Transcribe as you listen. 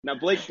Now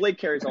Blake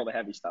carries all the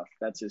heavy stuff.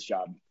 That's his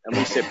job, and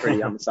we sit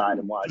pretty on the side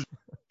and watch.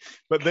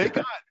 But they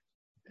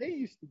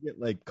used to get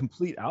like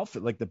complete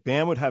outfit. Like the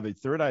band would have a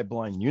Third Eye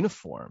Blind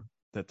uniform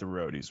that the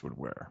roadies would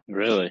wear.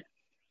 Really?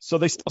 So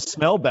they still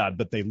smell bad,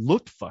 but they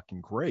looked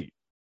fucking great.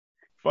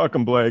 Fuck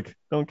them, Blake.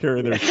 Don't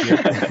carry their shit.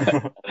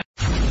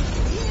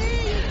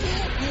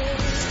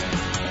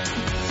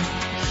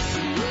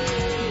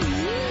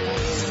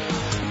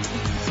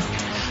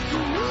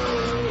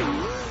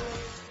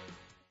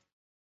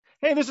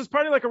 Hey, this is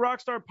Party Like a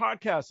Rockstar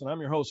podcast, and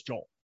I'm your host,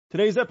 Joel.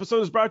 Today's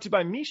episode is brought to you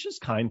by Misha's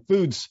Kind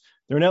Foods.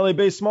 They're an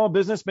LA-based small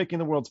business making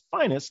the world's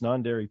finest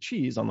non-dairy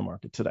cheese on the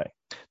market today.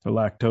 They're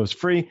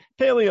lactose-free,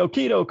 paleo,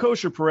 keto,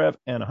 kosher, Parev,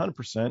 and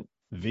 100%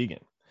 vegan.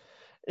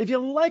 If you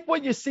like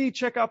what you see,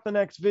 check out the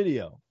next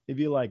video. If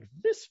you like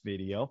this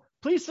video,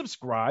 please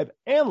subscribe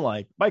and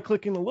like by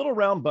clicking the little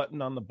round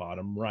button on the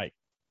bottom right.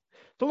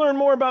 To learn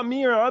more about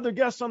me or other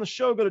guests on the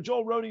show, go to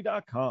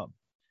joelroadie.com.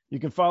 You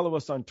can follow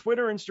us on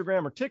Twitter,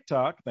 Instagram, or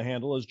TikTok. The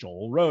handle is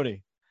Joel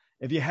Roadie.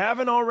 If you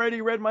haven't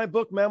already read my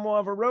book, Memoir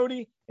of a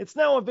Roadie, it's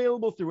now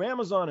available through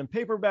Amazon and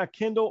paperback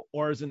Kindle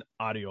or as an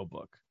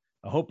audiobook.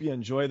 I hope you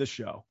enjoy the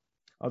show.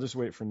 I'll just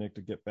wait for Nick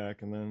to get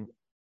back and then...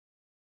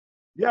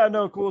 Yeah,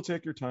 no, cool.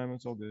 Take your time.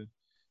 It's all good.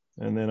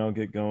 And then I'll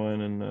get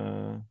going. And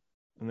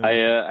then...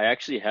 I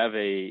actually have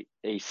a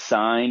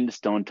signed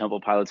Stone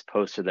Temple Pilots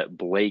poster that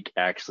Blake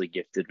actually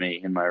gifted me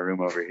in my room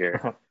over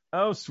here.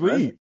 Oh,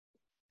 sweet.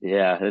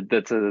 Yeah,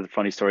 that's a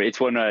funny story. It's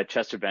when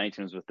Chester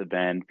Bennington was with the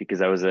band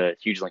because I was a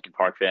huge Linkin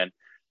Park fan.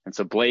 And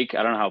so Blake,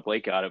 I don't know how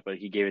Blake got it, but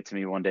he gave it to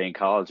me one day in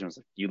college and was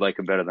like, you like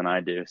him better than I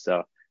do.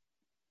 So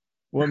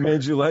what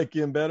made you like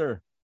him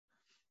better?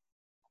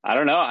 I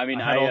don't know. I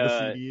mean, I had all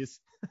the CDs.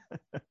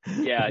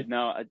 Yeah,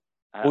 no.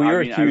 Well,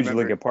 you're a huge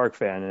Linkin Park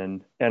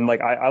fan, and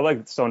like I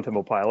like Stone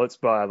Temple Pilots,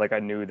 but like I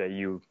knew that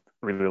you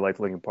really liked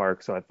Linkin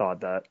Park, so I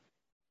thought that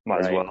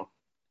might as well.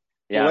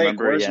 Yeah, Blake,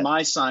 where's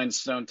my signed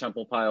Stone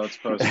Temple Pilots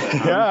poster?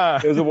 Yeah,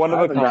 it was a one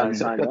of a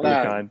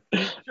kind.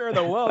 Sure,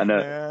 the wealth,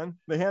 man.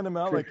 They hand them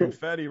out like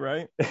confetti,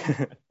 right?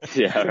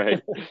 Yeah,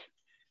 right. All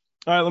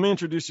right, let me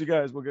introduce you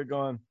guys. We'll get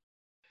going.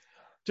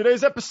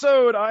 Today's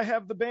episode, I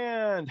have the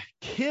band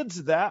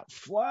Kids That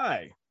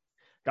Fly.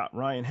 Got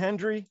Ryan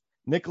Hendry,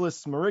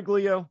 Nicholas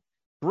Smeriglio,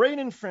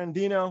 Braden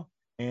Frandino,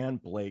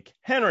 and Blake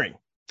Henry.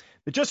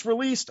 They just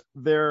released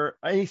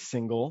a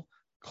single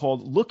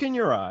called Look in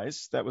Your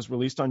Eyes that was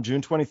released on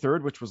June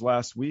 23rd, which was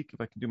last week,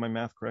 if I can do my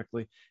math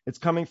correctly. It's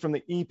coming from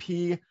the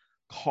EP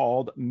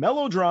called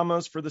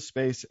Melodramas for the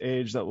Space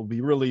Age that will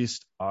be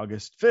released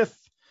August 5th.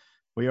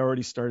 We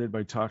already started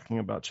by talking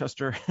about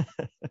Chester,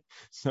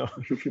 so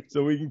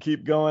we can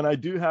keep going. I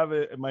do have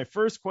my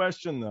first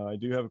question, though. I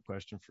do have a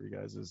question for you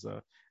guys is,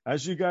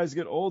 as you guys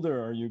get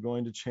older, are you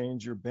going to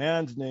change your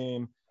band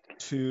name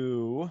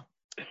to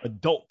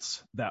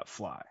Adults That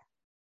Fly?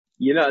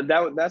 You know,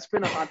 that's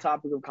been a hot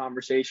topic of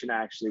conversation,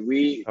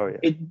 actually.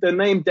 The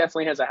name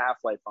definitely has a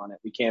half-life on it.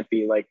 We can't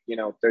be like,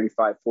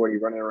 35, 40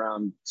 running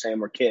around saying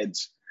we're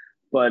kids.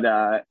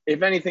 But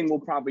if anything,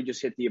 we'll probably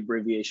just hit the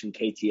abbreviation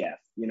KTF,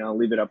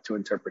 leave it up to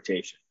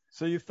interpretation.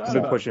 So you've thought I've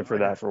been pushing for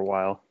that for a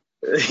while.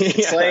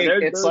 It's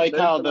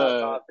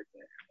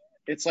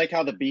like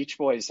how the Beach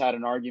Boys had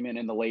an argument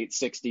in the late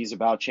 60s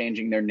about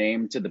changing their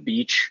name to The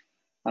Beach.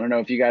 I don't know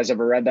if you guys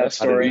ever read that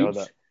story. I didn't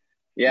know that.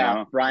 Yeah,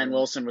 No. Brian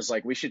Wilson was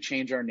like, we should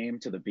change our name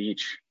to The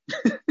Beach.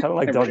 Kind of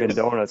like Dunkin'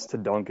 Donuts to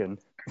Dunkin'.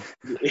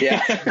 Yeah.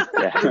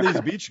 Who are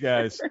these beach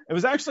guys? It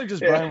was actually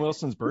just Brian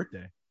Wilson's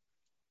birthday.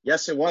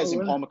 Yes, it was,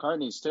 and Paul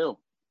McCartney's too.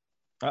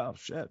 Oh,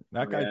 shit.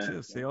 That guy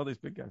too. See all these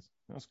big guys.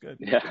 That's good.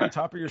 Yeah. You're on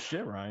top of your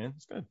shit, Ryan.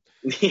 It's good.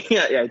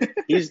 yeah.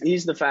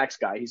 He's the facts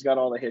guy. He's got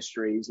all the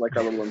history. He's like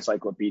our little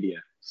encyclopedia.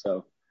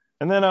 So.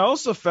 And then I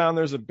also found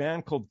there's a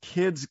band called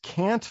Kids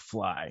Can't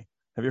Fly.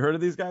 Have you heard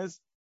of these guys?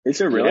 Is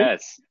it really?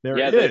 Yes. There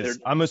yeah, is.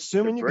 I'm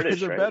assuming you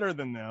British, guys are right? better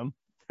than them.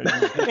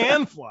 You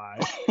can fly.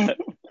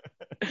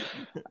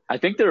 I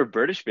think they're a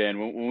British band.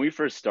 When we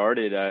first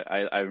started,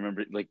 I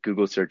remember like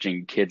Google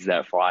searching Kids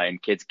That Fly, and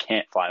Kids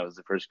Can't Fly was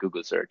the first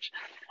Google search.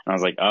 And I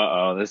was like,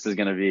 this is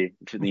going to be,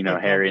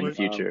 hairy in the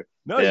future.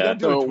 No, you gotta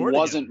do a So tour it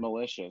wasn't together.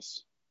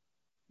 malicious.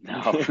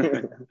 No.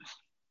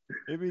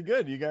 It'd be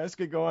good. You guys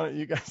could go on.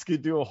 You guys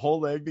could do a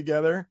whole leg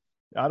together.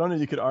 I don't know.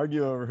 You could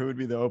argue over who would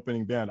be the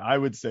opening band. I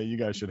would say you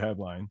guys should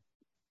headline.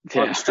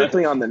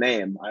 Strictly on the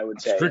name, I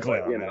would say. Strictly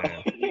but, on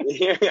the name.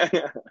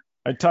 Yeah.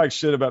 I talked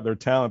shit about their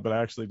talent, but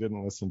I actually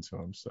didn't listen to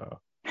them. So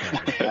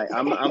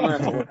I'm gonna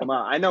have to look them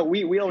out. I know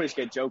we always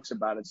get jokes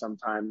about it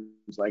sometimes,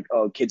 like,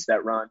 oh, kids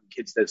that run,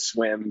 kids that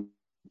swim,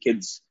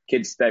 kids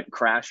that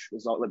crash.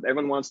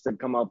 Everyone wants to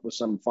come up with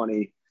some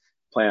funny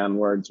play on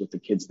words with the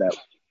kids that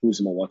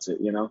who's what's it,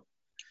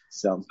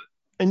 So.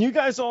 And you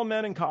guys all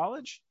met in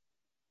college?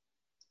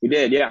 We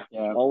did, yeah.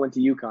 All went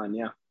to UConn,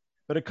 yeah.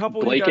 But a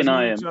couple Blake of you guys and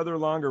I knew each other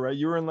longer, right?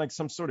 You were in like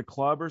some sort of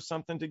club or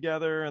something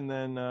together, and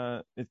then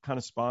it kind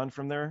of spawned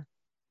from there.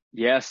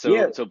 Yeah,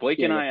 so Blake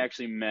and I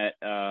actually met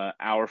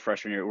our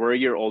freshman year. We're a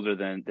year older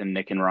than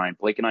Nick and Ryan.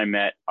 Blake and I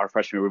met our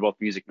freshman year. We were both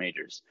music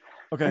majors.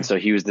 Okay. And so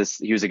he was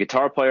a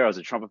guitar player, I was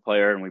a trumpet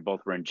player, and we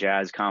both were in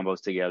jazz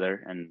combos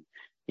together. And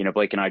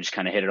Blake and I just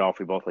kind of hit it off.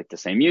 We both liked the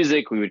same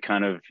music. We would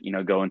kind of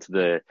go into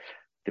the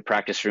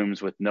practice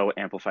rooms with no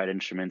amplified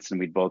instruments, and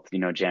we'd both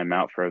jam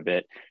out for a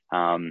bit.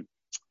 And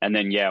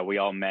then we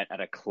all met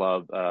at a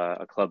club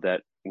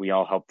that we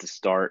all helped to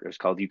start. It was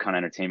called UConn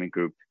Entertainment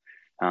Group.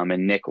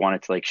 And Nick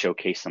wanted to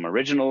showcase some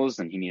originals,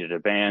 and he needed a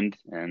band,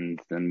 and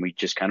then we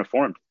just kind of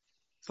formed.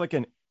 It's like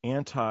an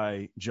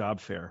anti-job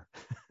fair.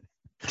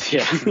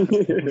 Yeah.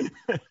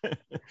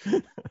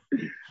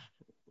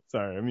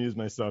 Sorry, I amused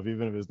myself,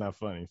 even if it's not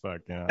funny.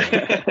 Fuck yeah.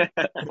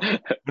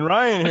 And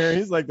Ryan here,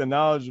 he's like the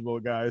knowledgeable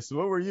guy. So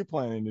what were you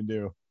planning to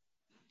do?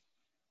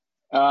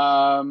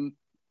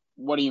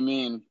 What do you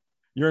mean?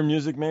 You're a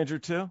music major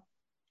too?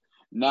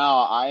 No,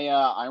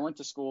 I went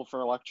to school for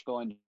electrical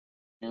engineering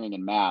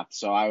and math,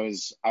 so I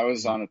was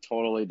on a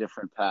totally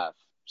different path.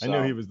 So. I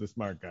knew he was the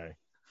smart guy.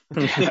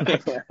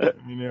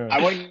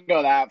 I wouldn't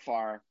go that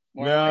far.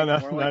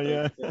 Not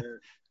yet.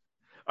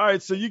 All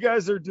right, so you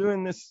guys are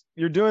doing this.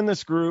 You're doing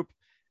this group,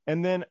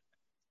 and then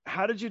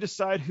how did you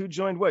decide who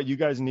joined what? You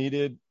guys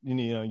needed, you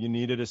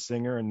needed a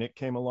singer, and Nick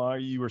came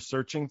along. You were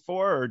searching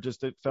for, or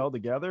just it fell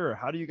together, or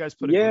how do you guys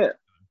put it? Yeah.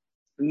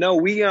 No,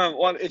 we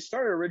well, it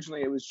started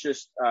originally. It was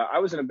just I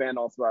was in a band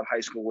all throughout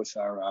high school with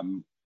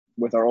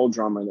our old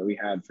drummer that we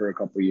had for a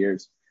couple of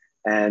years,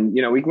 and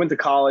we went to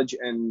college,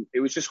 and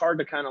it was just hard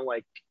to kind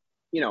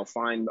of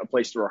find a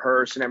place to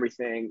rehearse and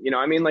everything.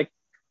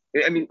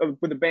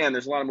 With a band,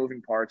 there's a lot of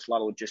moving parts, a lot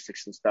of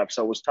logistics and stuff.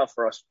 So it was tough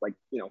for us,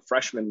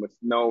 freshmen with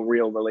no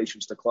real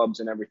relations to clubs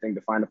and everything,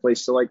 to find a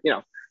place to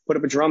put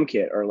up a drum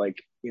kit or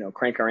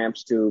crank our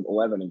amps to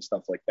 11 and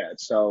stuff like that.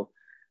 So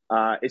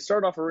it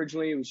started off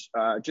originally, it was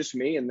just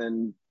me. And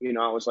then,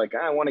 I was like,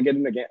 I want to get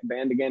in the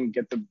band again,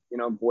 get the,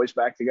 boys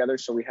back together.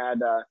 So we had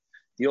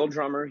the old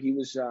drummer, he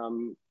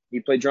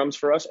played drums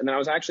for us. And then I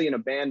was actually in a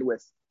band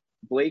with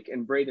Blake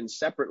and Braden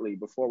separately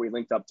before we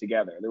linked up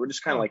together. They were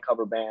just kind of like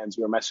cover bands.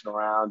 We were messing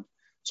around.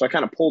 So I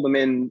kind of pulled them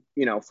in,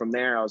 from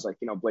there. I was like,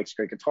 Blake's a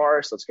great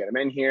guitarist. Let's get him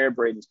in here.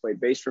 Braden's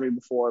played bass for me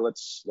before.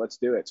 Let's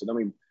do it. So then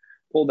we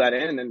pulled that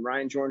in, and then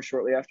Ryan joined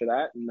shortly after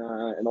that,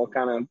 and all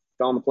kind of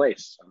fell into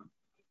place. So.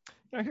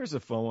 Now here's a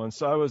fun one.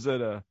 So I was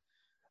at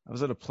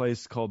a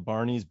place called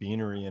Barney's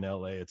Beanery in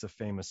LA. It's a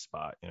famous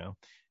spot,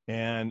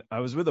 and I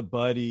was with a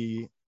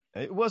buddy.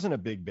 It wasn't a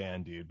big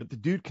band dude, but the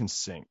dude can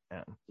sing,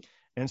 man.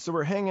 And so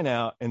we're hanging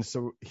out, and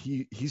so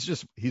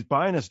he's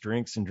buying us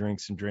drinks,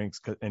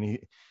 and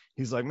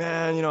he's like,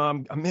 man,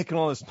 I'm making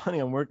all this money.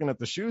 I'm working at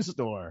the shoe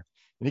store.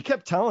 And he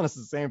kept telling us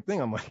the same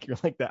thing. I'm like, you're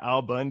like the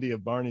Al Bundy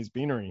of Barney's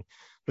Beanery.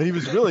 But he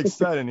was really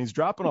excited, and he's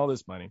dropping all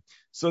this money.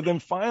 So then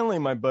finally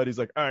my buddy's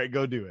like, all right,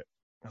 go do it.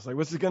 I was like,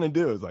 what's he going to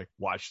do? I was like,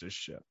 watch this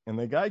shit. And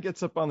the guy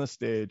gets up on the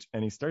stage,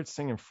 and he starts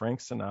singing Frank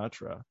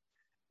Sinatra.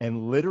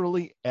 And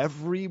literally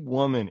every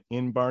woman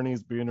in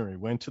Barney's Beanery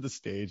went to the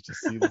stage to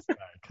see this guy,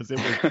 because it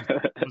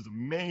was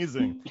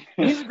amazing.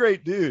 And he's a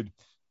great dude.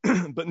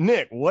 But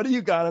Nick, what do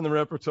you got in the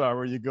repertoire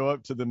where you go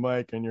up to the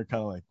mic and you're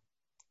kind of like,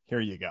 here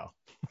you go.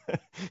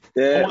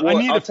 I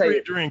need a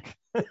free drink.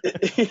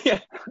 Yeah,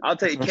 I'll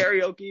tell you,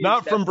 karaoke.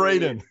 Not from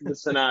Braden. The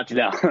Sinatra.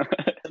 No.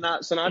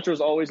 Sinatra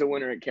was always a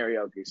winner at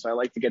karaoke. So I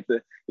like to get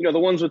the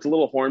ones with the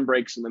little horn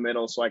breaks in the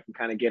middle, so I can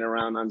kind of get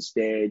around on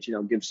stage,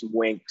 give some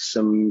winks,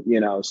 some,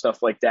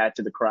 stuff like that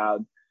to the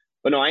crowd.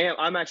 But no,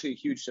 I'm actually a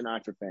huge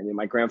Sinatra fan.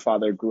 My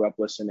grandfather grew up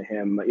listening to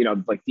him,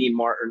 like Dean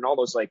Martin, all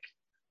those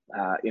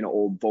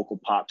old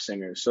vocal pop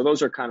singers. So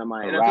those are kind of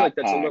my, and I feel like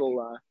that's a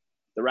little,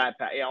 the Rat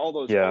Pack. Yeah, all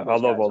those. Yeah, all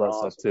those I love all that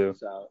awesome. stuff too.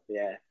 So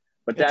yeah,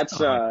 but that's,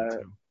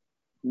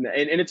 and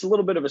it's a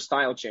little bit of a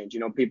style change.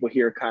 People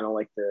hear kind of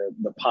like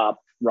the pop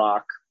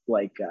rock,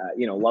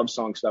 love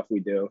song stuff we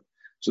do.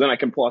 So then I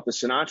can pull out the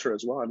Sinatra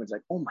as well. And it's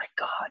like, oh my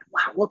God,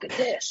 wow, look at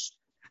this.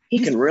 He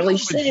can really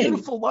sing.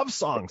 Beautiful love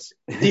songs.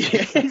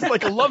 He's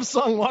like a love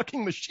song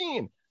walking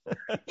machine.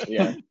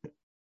 Yeah.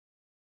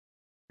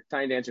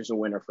 Tiny Dancer's a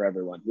winner for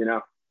everyone,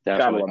 Definitely.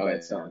 Gotta love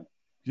that song.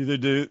 Do you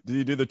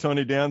do the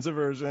Tony Danza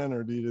version,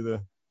 or do you do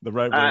the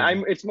right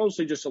version? It's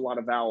mostly just a lot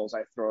of vowels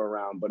I throw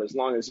around, but as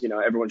long as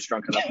everyone's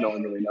drunk enough, no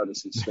one really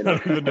notices. I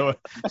don't even know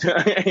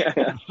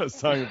what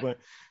song you're playing.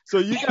 So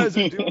you guys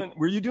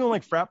were you doing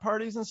like frat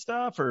parties and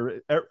stuff,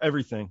 or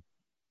everything?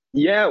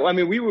 Yeah, I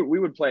mean, we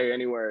would play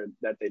anywhere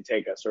that they'd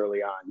take us early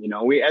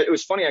on. It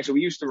was funny actually.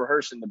 We used to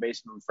rehearse in the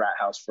basement of a frat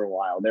house for a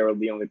while. They were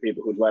the only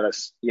people who'd let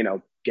us,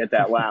 get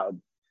that loud.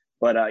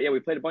 But we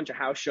played a bunch of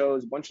house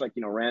shows, a bunch of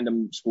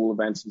random school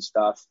events and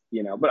stuff.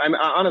 But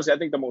honestly, I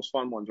think the most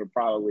fun ones were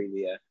probably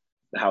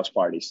the house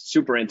parties.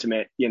 Super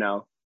intimate.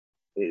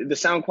 The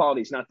sound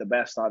quality is not the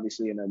best,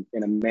 obviously, in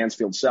a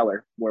Mansfield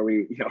cellar where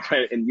we,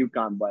 in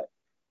UConn, but.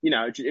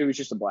 It was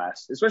just a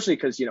blast, especially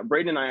because,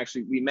 Braden and I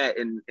actually, we met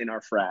in our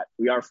frat.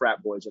 We are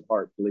frat boys at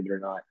heart, believe it or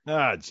not.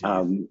 Yeah,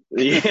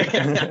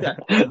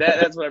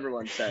 that's what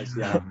everyone says.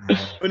 Yeah.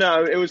 But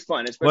no, it was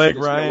fun. Like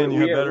Ryan,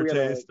 you have better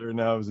taste, or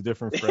no, it was a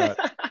different frat.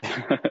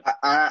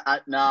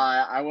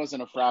 I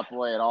wasn't a frat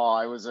boy at all.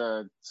 I was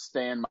a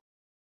stay in my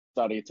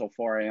study till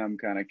 4 a.m.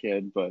 kind of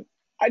kid, but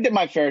I did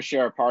my fair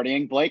share of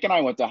partying. Blake and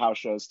I went to house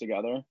shows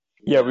together.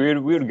 Yeah, we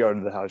would go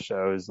to the house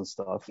shows and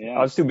stuff. Yeah.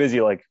 I was too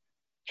busy like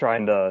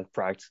trying to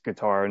practice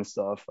guitar and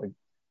stuff, like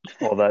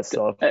all that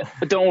stuff.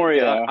 Don't worry,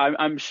 yeah.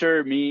 I'm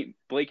sure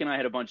Blake and I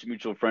had a bunch of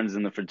mutual friends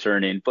in the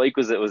fraternity, and Blake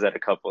was at a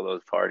couple of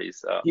those parties.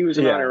 So he was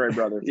an honorary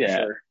brother for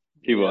sure.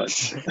 He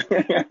was.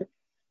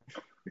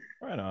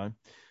 Right on.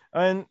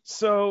 And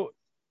so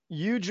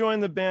you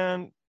joined the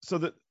band.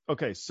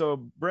 So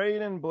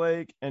Braden,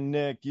 Blake, and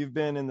Nick, you've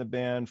been in the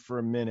band for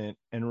a minute,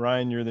 and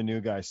Ryan, you're the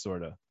new guy,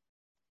 sort of.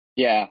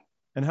 Yeah.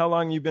 And how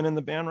long you been in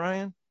the band,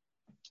 Ryan?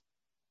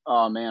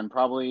 Oh man,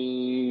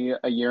 probably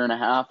a year and a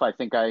half. I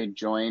think I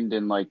joined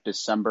in like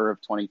December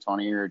of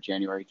 2020 or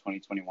January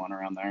 2021,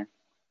 around there.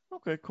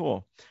 Okay,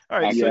 cool. All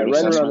right. Yeah,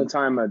 right around the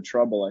time of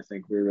Trouble, I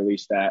think we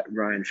released that.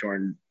 Ryan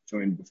Shorn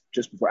joined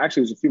just before.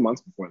 Actually, it was a few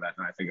months before that.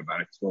 Now I think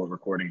about it, still a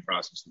recording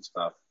process and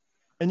stuff.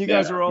 And you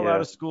guys are all out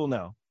of school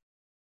now.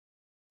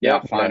 Yeah,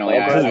 finally.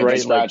 I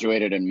just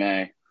graduated in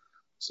May.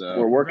 So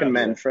we're working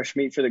men, fresh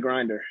meat for the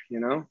grinder, you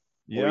know?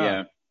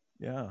 Yeah.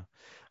 Yeah.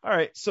 All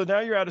right. So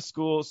now you're out of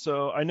school.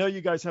 So I know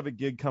you guys have a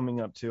gig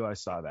coming up too. I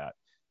saw that.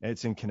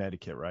 It's in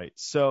Connecticut, right?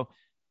 So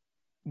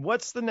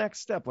what's the next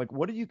step? Like,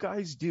 what do you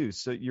guys do?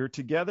 So you're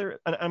together,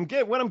 and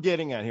what I'm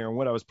getting at here and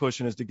what I was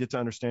pushing is to get to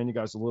understand you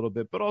guys a little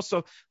bit, but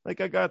also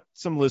like I got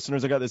some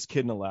listeners. I got this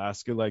kid in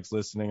Alaska who likes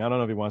listening. I don't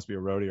know if he wants to be a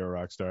roadie or a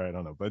rock star. I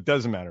don't know, but it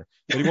doesn't matter.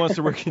 But he wants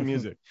to work in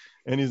music,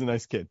 and he's a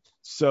nice kid.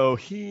 So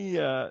he,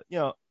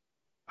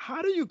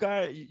 how do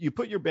you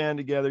put your band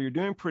together? You're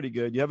doing pretty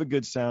good. You have a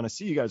good sound. I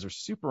see you guys are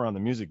super on the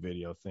music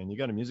video thing. You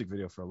got a music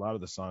video for a lot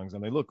of the songs,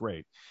 and they look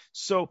great.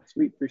 So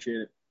sweet, appreciate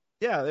it.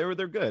 Yeah,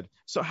 they're good.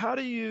 So how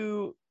do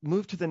you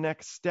move to the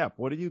next step?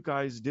 What do you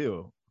guys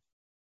do?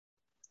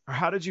 Or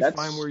how did you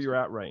find where you're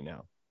at right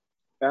now?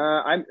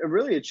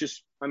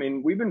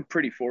 We've been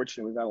pretty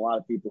fortunate. We've got a lot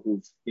of people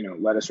who've,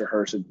 let us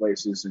rehearse in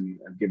places and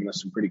have given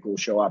us some pretty cool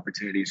show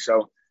opportunities.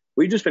 So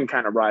we've just been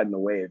kind of riding the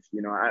wave.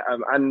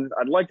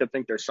 I'd like to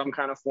think there's some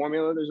kind of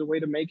formula. There's a way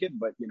to make it,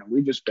 but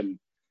we've just been.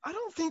 I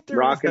don't think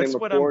there is. That's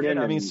what I'm getting.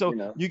 I mean,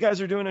 you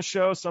guys are doing a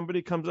show.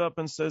 Somebody comes up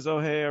and says,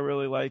 "Oh, hey, I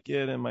really like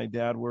it," and my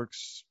dad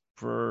works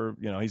for,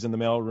 he's in the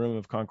mailroom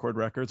of Concord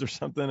Records or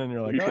something, and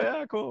you're like, "Oh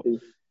yeah, cool."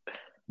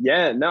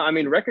 Yeah, no, I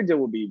mean, record deal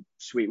would be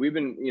sweet. We've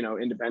been,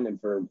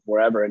 independent for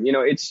forever, and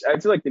I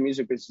feel like the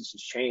music business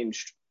has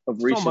changed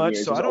of recent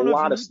years. There's a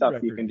lot of stuff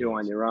you can do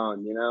on your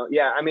own,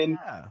 Yeah, I mean,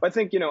 I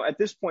think at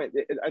this point,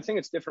 I think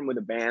it's different with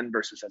a band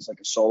versus as like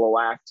a solo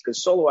act,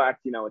 because solo act,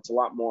 it's a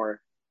lot more.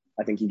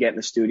 I think you get in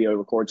the studio,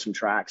 record some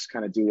tracks,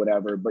 kind of do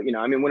whatever. But,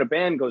 when a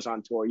band goes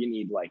on tour, you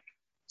need like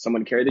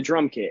someone to carry the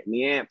drum kit and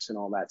the amps and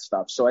all that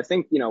stuff. So I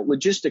think,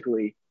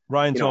 logistically,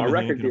 Ryan told me a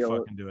record deal,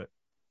 fucking do it.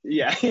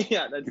 Yeah.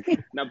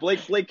 Now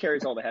Blake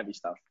carries all the heavy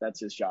stuff. That's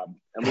his job.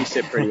 And we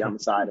sit pretty on the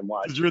side and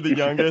watch. 'Cause you're the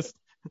youngest.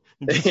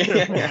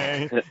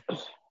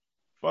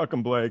 Fuck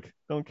him, Blake.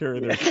 Don't carry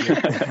their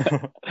shit.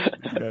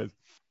 Guys.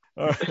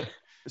 All right.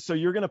 So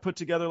you're going to put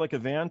together like a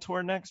van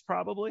tour next,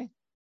 probably?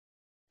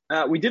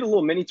 We did a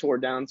little mini tour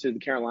down to the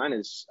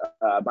Carolinas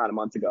about a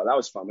month ago. That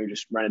was fun. We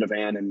just rented a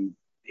van and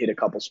hit a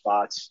couple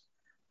spots.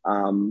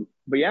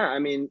 But yeah, I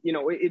mean,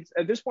 it's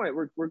at this point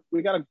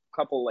we got a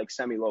couple like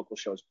semi-local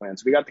shows planned.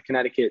 So we got the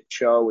Connecticut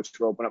show, which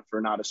will open up for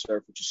Not a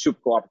Surf, which is a super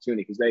cool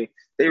opportunity because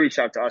they reached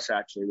out to us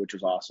actually, which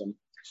was awesome.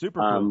 Super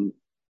cool.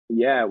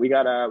 Yeah, we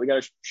got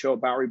a show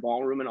at Bowery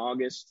Ballroom in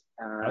August.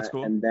 That's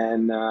cool. And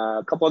then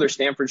a couple other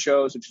Stanford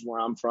shows, which is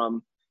where I'm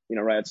from,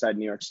 right outside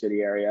New York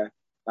City area.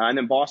 And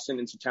then Boston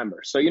in September.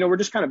 So, we're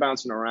just kind of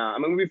bouncing around. I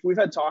mean, we've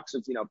had talks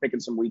of,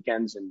 picking some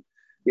weekends and,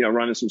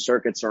 running some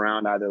circuits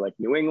around either like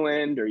New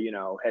England or,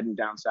 heading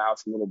down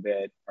south a little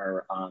bit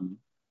or, I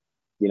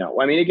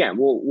mean, again,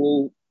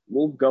 we'll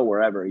go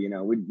wherever,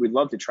 we'd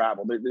love to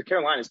travel. The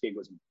Carolinas gig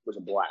was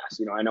a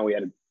blast. I know we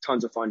had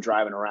tons of fun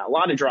driving around, a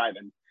lot of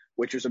driving,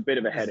 which was a bit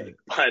of a headache,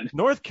 but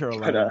North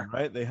Carolina,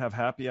 right? They have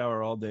happy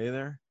hour all day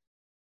there.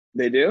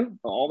 They do.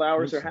 All the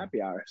hours are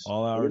happy hours.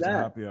 All hours are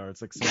happy hour.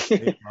 It's like 6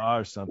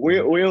 or something.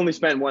 We only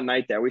spent one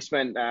night there. We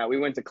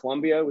went to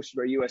Columbia, which is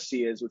where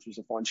USC is, which was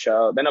a fun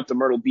show. Then up to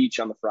Myrtle Beach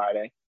on the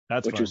Friday,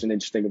 which was an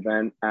interesting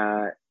event.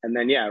 And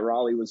then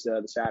Raleigh was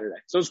the Saturday.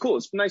 So it was cool.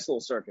 It's a nice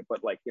little circuit,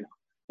 but like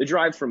the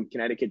drive from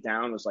Connecticut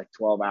down was like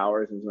 12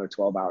 hours. And another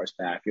 12 hours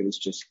back. It was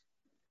just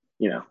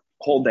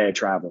whole day of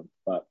traveling.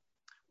 But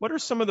what are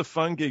some of the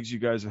fun gigs you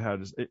guys have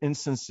had?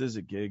 Instances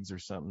of gigs or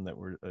something that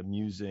were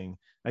amusing?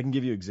 I can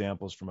give you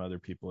examples from other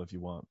people if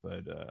you want,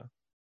 but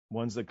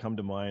ones that come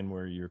to mind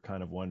where you're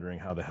kind of wondering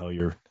how the hell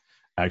you're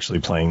actually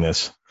playing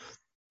this.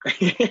 I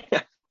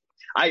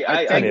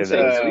can say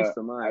at least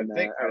for mine.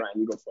 Ryan,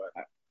 you go for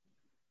it.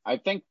 I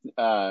think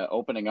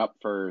opening up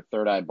for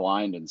Third Eye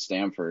Blind in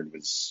Stanford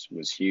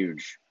was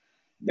huge.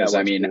 Because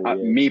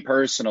me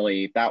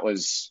personally, that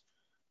was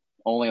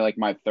only like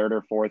my third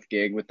or fourth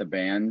gig with the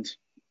band.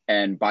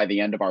 And by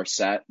the end of our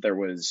set, there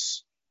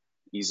was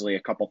easily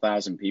a couple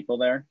thousand people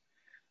there.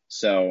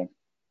 So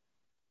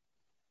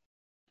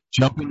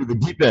jump into the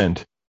deep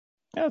end.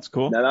 Yeah, that's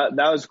cool. No,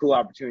 that was a cool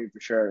opportunity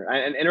for sure.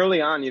 And early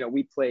on,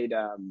 we played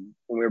when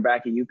we were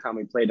back at UConn.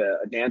 We played a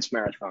dance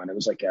marathon. It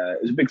was like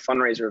it was a big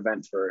fundraiser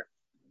event for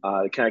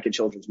the Connecticut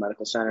Children's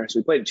Medical Center. So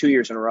we played it 2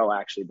 years in a row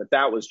actually. But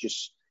that was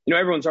just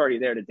everyone's already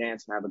there to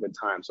dance and have a good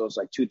time. So it was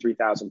like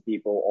 2,000-3,000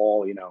 people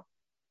all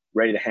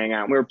ready to hang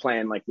out. And we were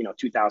playing like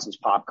 2000s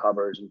pop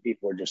covers, and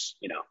people were just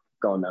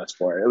going nuts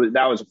for it.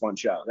 That was a fun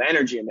show. The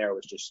energy in there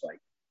was just like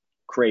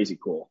crazy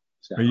cool.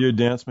 So. Are you a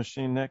dance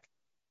machine, Nick?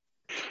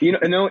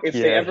 If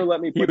they ever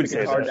let me put the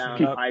guitar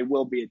down, I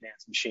will be a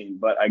dance machine,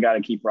 but I got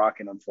to keep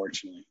rocking,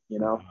 unfortunately,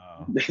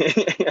 Wow.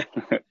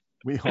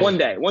 One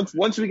day,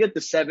 once we get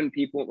to 7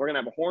 people, we're going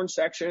to have a horn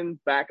section,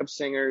 backup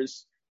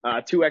singers,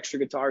 2 extra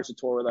guitars to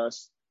tour with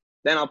us.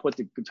 Then I'll put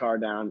the guitar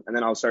down, and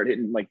then I'll start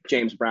hitting like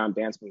James Brown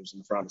dance moves in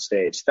the front of the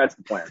stage. That's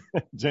the plan.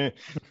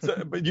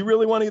 But you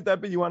really want to get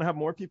that big? You want to have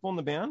more people in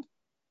the band?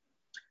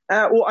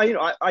 Well,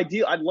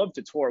 I'd love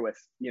to tour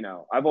with,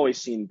 I've always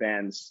seen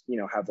bands,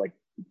 have like,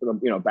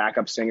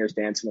 backup singers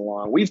dancing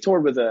along. We've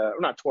toured with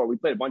we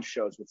played a bunch of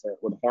shows with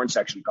a horn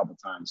section a couple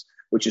times,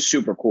 which is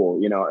super cool.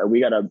 We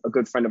got a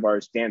good friend of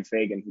ours, Dan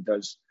Fagan, who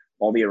does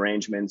all the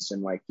arrangements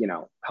and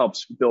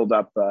helps build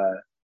up,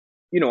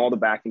 all the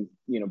backing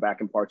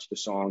parts of the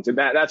songs. And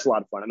that's a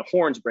lot of fun. And the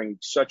horns bring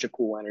such a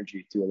cool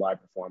energy to a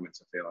live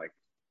performance, I feel like.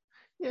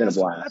 Yeah, it's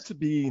not to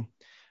be,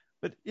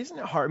 but isn't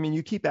it hard? I mean,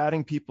 you keep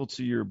adding people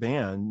to your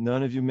band.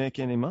 None of you make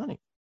any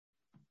money.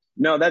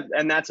 No,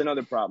 that's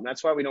another problem.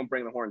 That's why we don't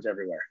bring the horns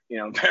everywhere.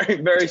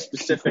 Very, very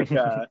specific,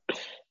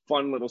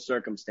 fun little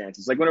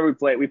circumstances. Like whenever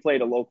we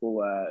played a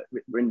local,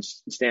 in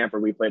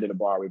Stamford, we played at a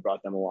bar. We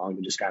brought them along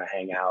to just kind of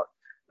hang out.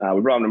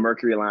 We brought them to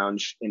Mercury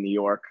Lounge in New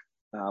York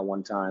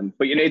one time.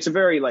 But, it's a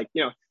very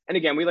and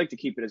again, we like to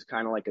keep it as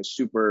kind of like a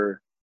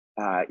super,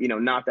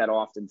 not that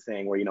often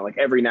thing where, like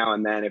every now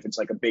and then, if it's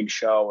like a big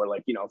show or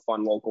like, a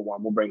fun local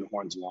one, we'll bring the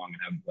horns along and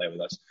have them play with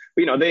us.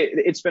 But,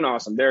 it's been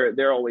awesome.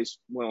 They're always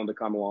willing to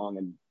come along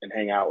and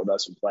hang out with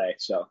us and play.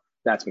 So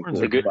that's been cool.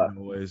 The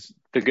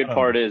good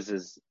part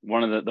is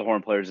one of the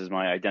horn players is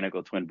my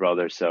identical twin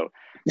brother. So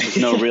there's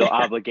no real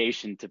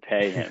obligation to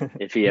pay him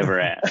if he ever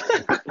asks.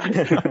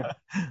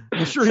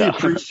 I'm sure he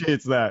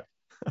appreciates that.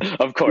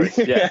 Of course.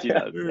 Yes, he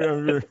does.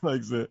 Really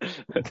likes it.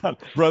 God,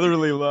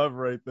 brotherly love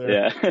right there.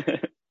 Yeah.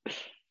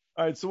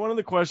 All right, so one of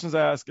the questions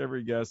I ask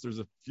every guest, there's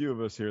a few of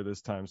us here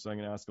this time, so I'm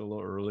going to ask a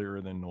little earlier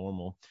than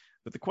normal.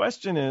 But the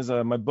question is,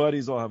 my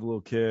buddies all have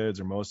little kids,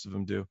 or most of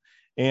them do.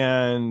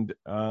 And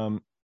I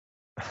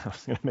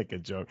was going to make a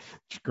joke.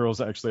 Girls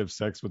actually have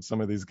sex with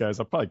some of these guys.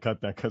 I'll probably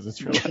cut that because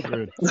it's really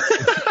rude.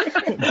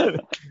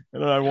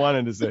 And I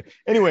wanted to say.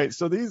 Anyway,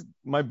 so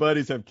my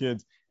buddies have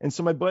kids. And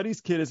so my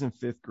buddy's kid is in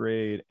 5th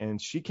grade,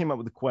 and she came up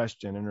with a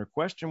question. And her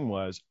question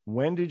was,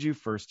 when did you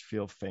first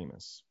feel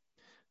famous?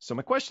 So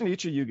my question to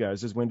each of you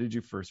guys is, when did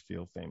you first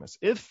feel famous?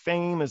 If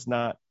fame is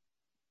not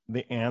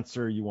the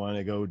answer you want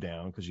to go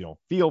down because you don't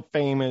feel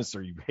famous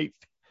or you hate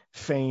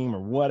fame or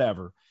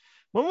whatever,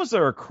 when was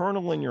there a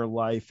kernel in your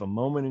life, a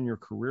moment in your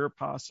career,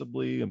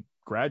 possibly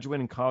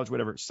graduating college,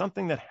 whatever,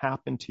 something that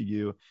happened to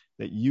you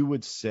that you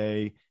would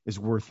say is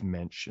worth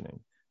mentioning?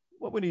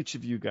 What would each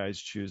of you guys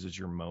choose as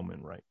your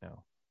moment right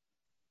now?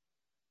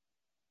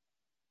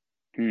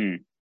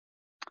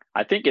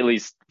 I think at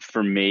least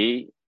for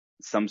me,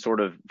 some sort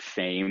of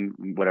fame,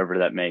 whatever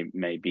that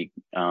may be.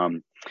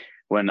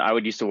 When I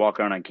used to walk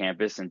around on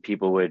campus and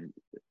people would,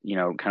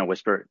 kind of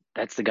whisper,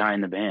 "That's the guy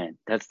in the band.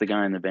 That's the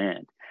guy in the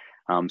band."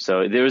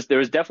 So there was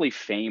definitely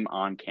fame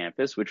on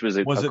campus, which was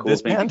a cool thing.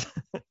 Band?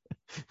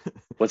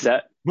 What's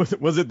that?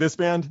 Was it this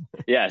band?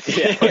 Yes.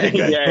 Yeah.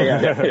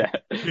 Yeah.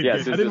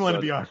 Yes, I didn't want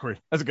to be awkward.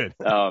 That's good.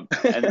 And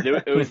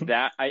it was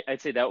that.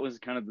 I'd say that was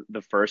kind of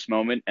the first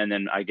moment, and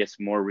then I guess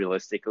more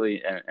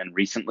realistically and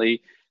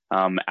recently,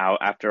 out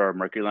after our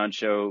Mercury Lounge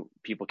show,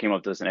 people came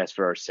up to us and asked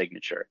for our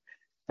signature,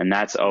 and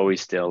that's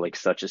always still like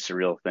such a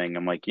surreal thing.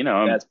 I'm like,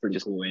 that's pretty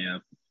cool. Yeah,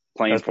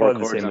 playing that's 4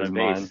 chords on a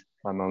bass.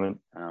 My moment.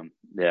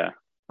 Yeah.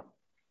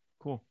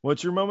 Cool.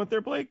 What's your moment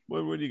there, Blake?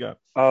 What do you got?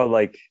 Oh,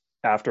 like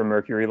after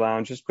Mercury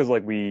Lounge, just because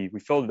like we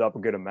filled it up a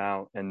good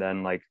amount, and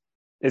then like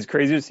it's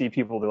crazy to see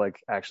people that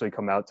like actually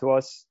come out to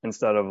us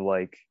instead of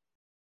like,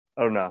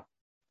 I don't know,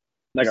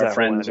 like our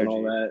friends and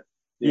all that.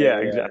 Yeah,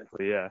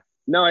 exactly. Yeah.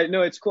 No,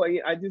 it's cool.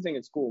 I do think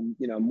it's cool.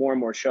 More and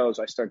more shows,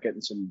 I start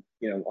getting some,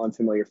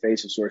 unfamiliar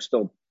faces who are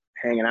still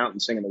hanging out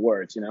and singing the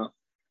words,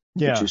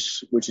 Yeah.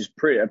 Which is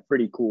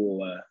pretty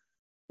cool.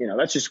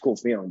 That's just a cool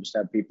feeling. Just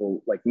have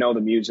people like know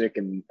the music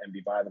and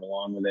be vibing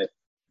along with it.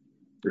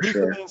 For Who's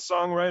sure. the main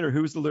songwriter?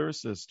 Who's the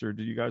lyricist? Or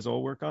did you guys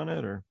all work on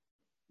it? Or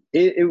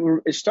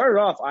it started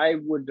off. I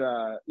would,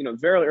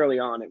 very early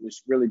on, it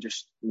was really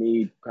just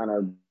me kind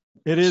of.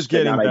 It is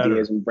getting better.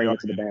 Ideas and bringing it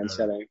to the band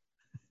setting.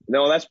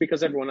 No, that's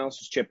because everyone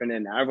else is chipping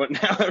in now.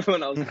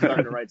 Everyone else is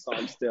starting to write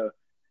songs too.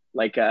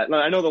 Like I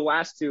know the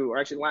last 2, or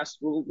actually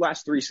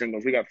last 3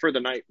 singles. We got For the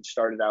Night, which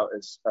started out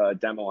as a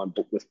demo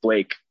with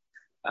Blake,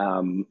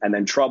 and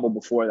then Trouble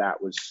before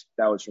that was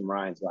from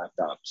Ryan's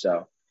laptop.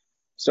 So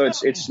So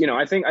it's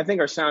I think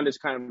our sound is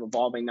kind of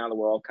evolving now that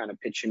we're all kind of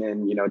pitching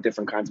in,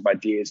 different kinds of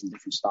ideas and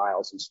different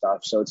styles and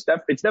stuff. So it's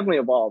definitely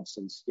evolved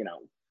since, we've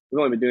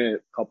only been doing it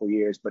a couple of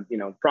years, but,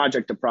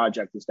 project to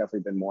project has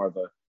definitely been more of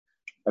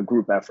a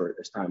group effort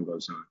as time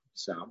goes on.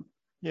 So,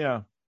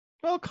 yeah.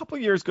 Well, a couple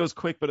of years goes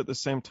quick, but at the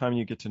same time,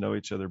 you get to know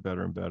each other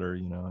better and better,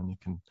 and you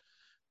can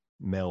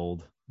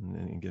meld and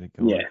then get it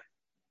going. Yeah.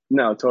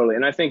 No, totally.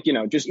 And I think,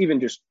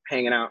 just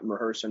hanging out and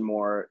rehearsing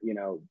more,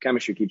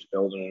 chemistry keeps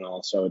building and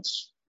all. So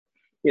it's,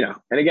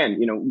 and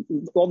again,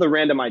 all the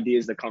random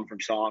ideas that come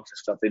from songs and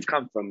stuff, they've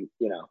come from,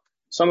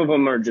 some of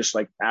them are just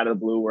like out of the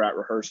blue. We're at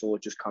rehearsal.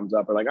 It just comes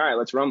up. We're like, all right,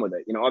 let's run with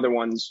it. Other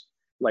ones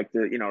like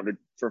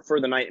for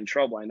the Night in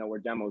Trouble, I know were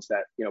demos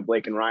that,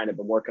 Blake and Ryan have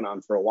been working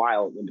on for a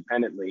while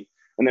independently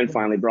and then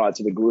finally brought it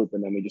to the group.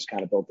 And then we just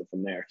kind of built it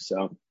from there.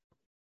 So.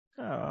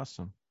 Oh,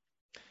 awesome.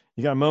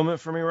 You got a moment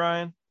for me,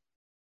 Ryan?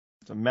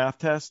 It's a math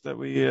test that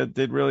we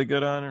did really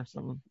good on or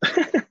something?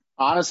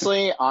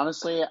 Honestly,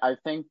 I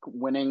think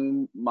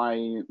winning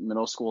my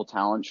middle school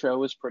talent show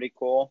was pretty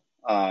cool.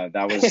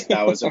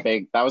 That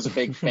was a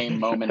big fame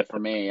moment for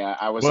me.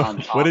 I was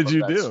on top what did of you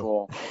that do?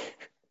 school.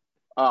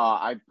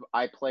 I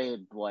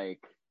played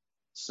like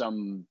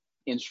some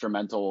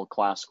instrumental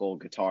classical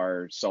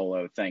guitar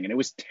solo thing, and it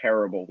was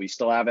terrible. We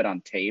still have it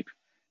on tape,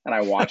 and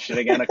I watched it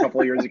again a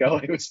couple of years ago.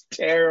 It was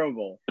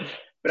terrible.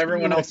 But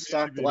everyone else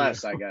sucked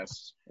less, I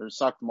guess, or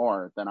sucked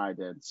more than I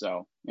did.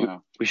 So,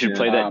 we should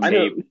play that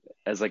tape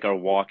as like our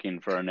walk-in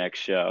for our next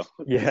show.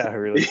 Yeah,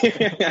 really.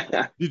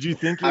 Did you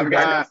think you were good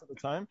at the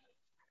time?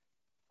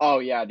 Oh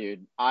yeah,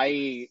 dude.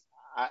 I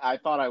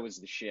thought I was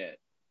the shit.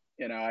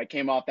 I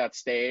came off that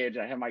stage.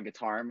 I had my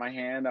guitar in my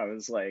hand. I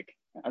was like,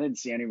 I didn't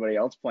see anybody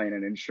else playing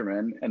an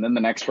instrument. And then the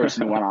next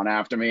person who went on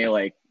after me,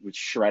 like, was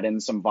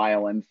shredding some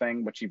violin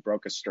thing, but she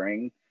broke a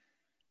string.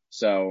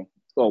 So.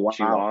 Oh, wow.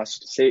 She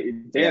lost.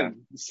 Saved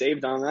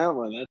on that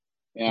one.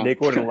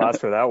 Nick wouldn't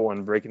last for that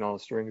one, breaking all the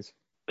strings.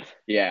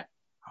 Yeah.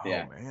 Oh,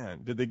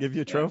 man. Did they give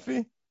you a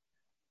trophy?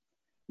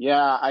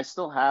 Yeah, I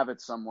still have it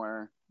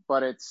somewhere,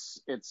 but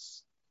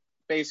it's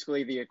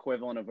basically the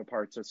equivalent of a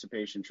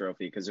participation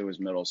trophy because it was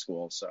middle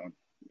school. So,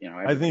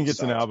 I think it's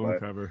an album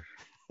cover.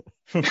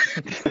 Get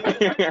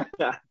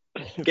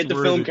the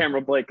film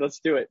camera, Blake.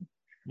 Let's do it.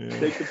 Yeah.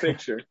 Take the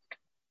picture.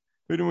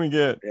 Who do we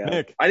get? Yeah.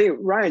 Nick. I think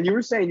Ryan, you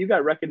were saying you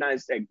got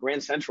recognized at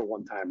Grand Central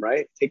one time,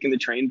 right? Taking the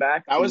train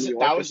back. That was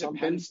at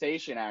Penn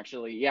Station,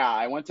 actually. Yeah,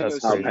 I went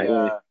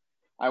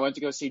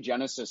to go see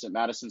Genesis at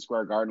Madison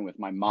Square Garden with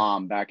my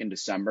mom back in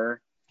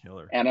December.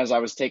 Killer. And as I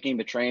was taking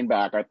the train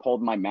back, I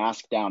pulled my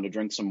mask down to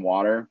drink some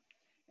water,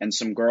 and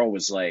some girl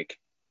was like,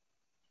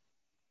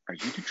 "Are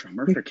you the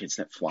drummer for Kids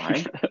That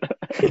Fly?"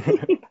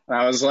 And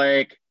I was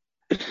like,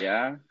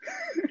 "Yeah."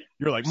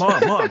 You're like,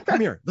 Mom, come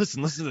here.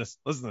 Listen to this.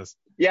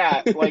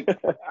 Yeah, like,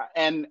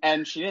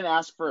 and she didn't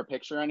ask for a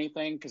picture or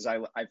anything because I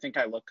think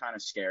I look kind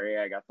of scary.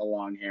 I got the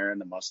long hair and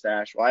the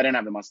mustache. Well, I didn't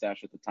have the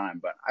mustache at the time,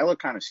 but I look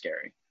kind of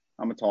scary.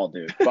 I'm a tall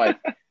dude, but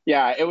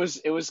yeah, it was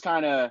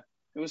kind of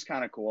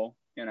cool,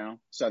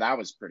 So that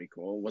was pretty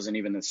cool. It wasn't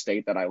even the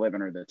state that I live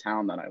in or the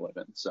town that I live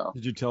in. So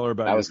did you tell her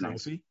about that your was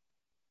trophy?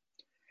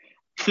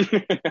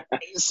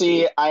 Nice.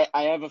 See, I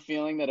have a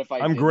feeling that if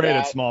I'm great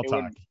at small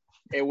talk.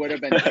 It would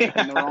have been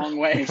taken the wrong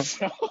way.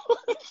 So,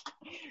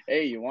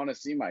 hey, you want to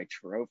see my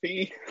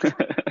trophy?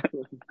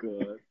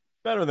 Good.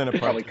 Better than a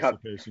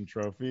participation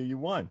trophy. You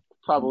won.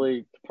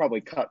 Probably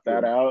cut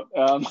that out.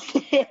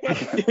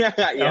 Yeah.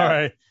 All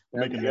right.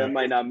 That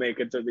might not make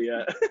it to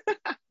the.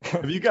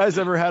 Have you guys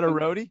ever had a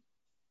roadie?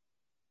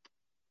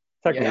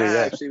 Technically,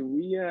 yeah. Actually,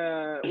 we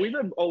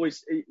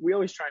always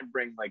try and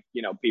bring like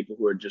people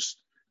who are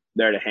just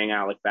there to hang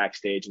out like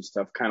backstage and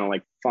stuff, kind of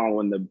like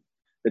following the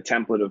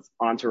template of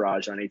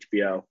Entourage on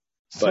HBO.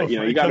 But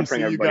you got to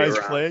bring everybody around. You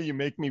guys play, you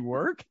make me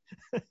work.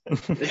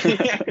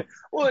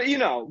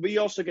 Well, we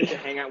also get to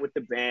hang out with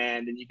the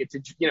band, and you get to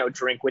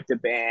drink with the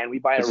band. We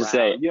buy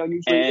around.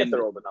 Usually if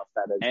they're old enough,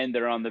 that is. And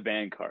they're on the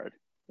band card.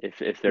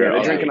 If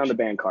they're drinking on the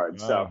band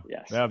card. So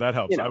yes, yeah, that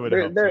helps. I would.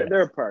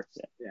 There are perks.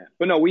 Yeah,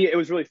 but no, it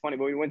was really funny.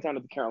 When we went down to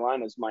the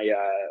Carolinas,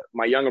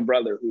 my younger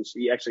brother,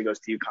 he actually goes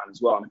to UConn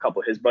as well, and a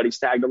couple of his buddies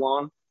tagged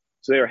along.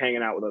 So they were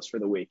hanging out with us for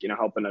the week,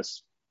 helping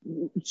us.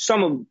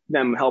 Some of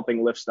them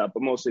helping lift stuff,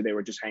 but mostly they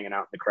were just hanging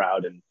out in the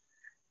crowd and,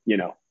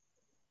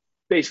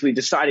 basically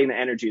deciding the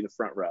energy in the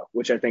front row,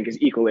 which I think is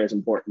equally as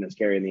important as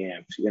carrying the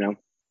amps,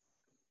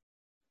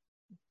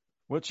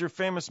 What's your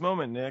famous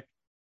moment, Nick?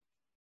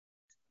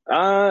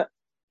 There's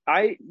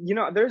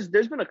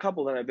been a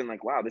couple that I've been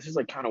like, wow, this is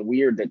like kind of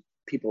weird that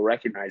people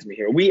recognize me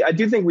here. I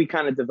do think we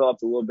kind of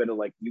developed a little bit of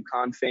like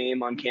UConn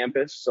fame on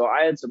campus. So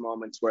I had some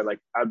moments where like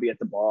I'd be at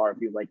the bar and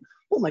be like,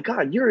 oh my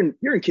God, you're in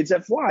Kids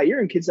That Fly.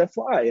 You're in Kids That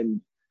Fly. And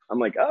I'm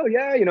like, oh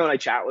yeah, and I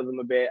chat with them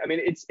a bit. I mean,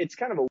 it's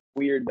kind of a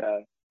weird,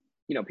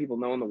 people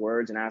knowing the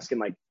words and asking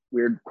like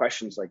weird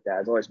questions like that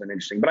has always been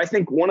interesting. But I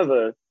think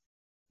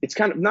it's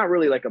kind of not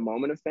really like a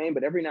moment of fame,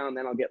 but every now and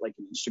then I'll get like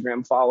an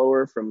Instagram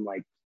follower from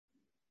like,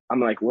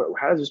 I'm like,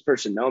 how does this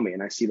person know me?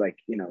 And I see like,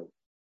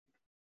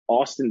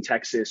 Austin,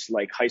 Texas,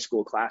 like high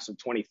school class of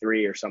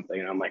 23 or something.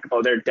 And I'm like,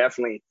 oh, they're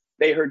definitely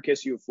they heard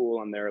Kiss You a Fool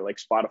on their like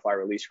Spotify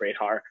release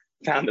radar,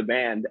 found the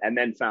band, and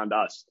then found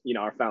us,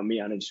 or found me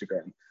on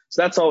Instagram.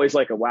 So that's always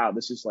like wow,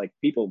 this is like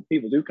people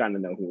do kind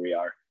of know who we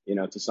are,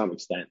 to some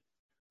extent.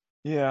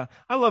 Yeah,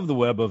 I love the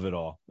web of it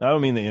all. I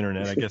don't mean the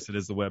internet. I guess it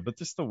is the web, but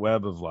just the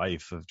web of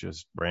life, of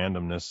just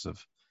randomness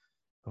of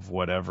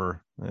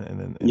whatever.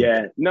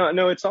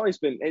 No,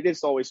 it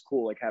is always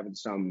cool, like having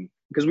some,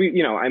 because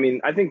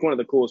I think one of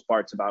the coolest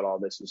parts about all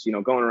this is,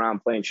 going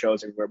around playing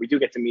shows everywhere. We do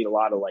get to meet a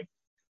lot of like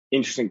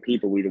interesting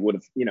people we would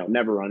have,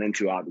 never run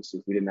into, obviously,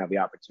 if we didn't have the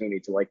opportunity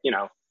to like,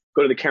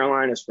 go to the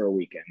Carolinas for a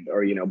weekend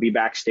or, be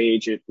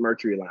backstage at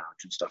Mercury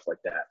Lounge and stuff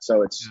like that.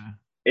 So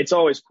it's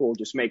always cool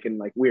just making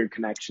like weird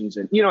connections.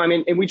 And,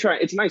 and we try,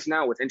 it's nice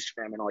now with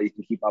Instagram and all, you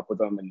can keep up with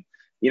them and,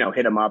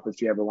 hit them up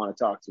if you ever want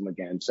to talk to them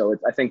again. So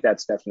I think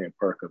that's definitely a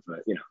perk of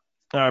it,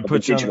 All right,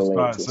 put you on the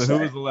spot. So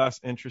who was the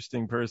last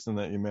interesting person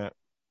that you met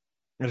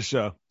at a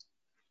show?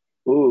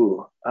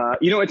 Ooh,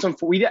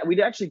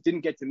 we actually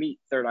didn't get to meet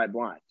Third Eye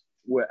Blind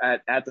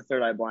at the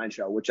Third Eye Blind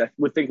show, which I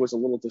would think was a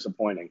little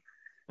disappointing.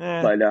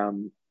 But they were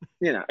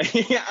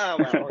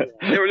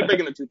big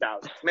in the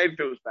 2000s. Maybe if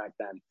it was back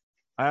then.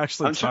 I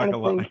actually talk a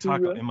lot.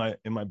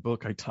 In my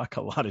book, I talk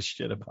a lot of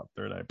shit about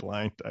Third Eye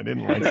Blind. I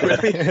didn't like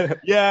that.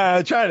 Yeah,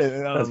 I tried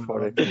it. That's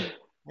funny.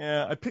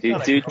 Yeah, I picked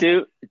on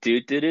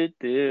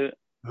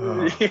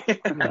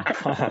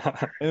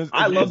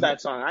I love that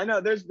song. I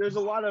know there's a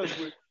lot of,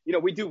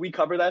 we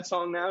cover that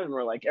song now, and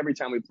we're like, every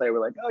time we play,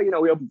 we're like,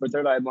 oh, we open for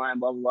Third Eye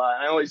Blind, blah, blah, blah.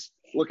 And I always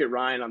look at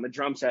Ryan on the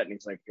drum set, and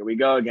he's like, here we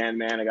go again,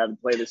 man. I got to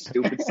play this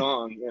stupid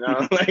song,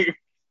 like,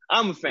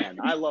 I'm a fan.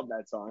 I love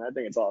that song. I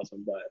think it's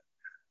awesome, but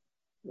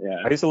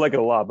yeah. I used to like it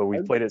a lot, but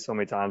we've played it so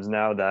many times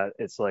now that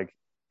it's like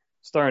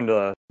starting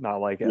to not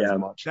like it as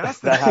much.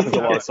 That happens a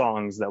lot of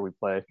songs that we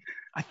play.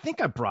 I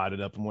think I brought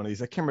it up in one of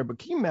these. I can't remember, but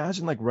can you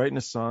imagine like writing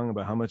a song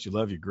about how much you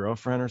love your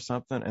girlfriend or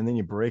something, and then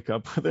you break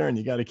up with her and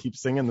you got to keep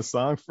singing the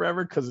song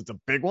forever because it's a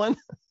big one?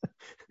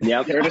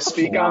 Yeah, here to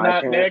speak on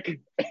that, Nick.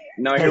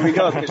 No, here we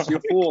go. Kiss You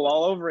a Fool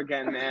all over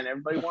again, man.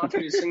 Everybody wants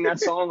me to sing that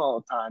song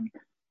all the time.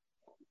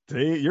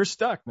 See, you're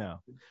stuck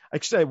now.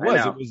 Actually,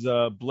 it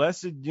was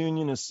Blessed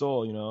Union of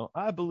Soul.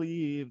 I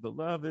believe the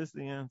love is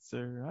the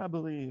answer. I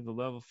believe the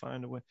love will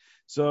find a way.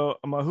 So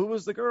who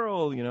was the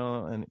girl,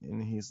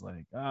 and he's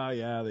like,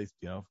 yeah, they,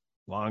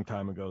 long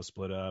time ago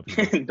split up.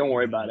 Like, don't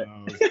worry about it.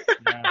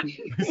 Yeah.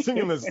 He's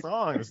singing this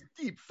song, this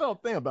deep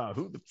felt thing about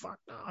who the fuck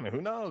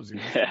who knows?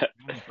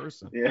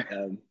 Person. Yeah.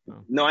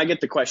 No, I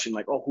get the question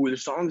like, oh, who are the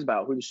songs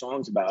about?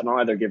 And I'll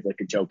either give like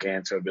a joke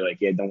answer or be like,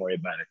 yeah, don't worry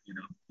about it.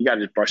 You got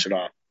to just brush it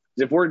off.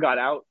 If word got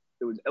out,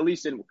 it was at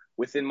least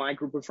within my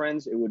group of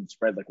friends, it would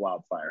spread like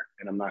wildfire,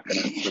 and I'm not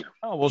gonna.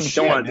 Oh well,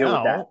 don't want to deal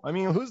with that. I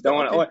mean, who's don't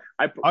want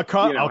to? I'll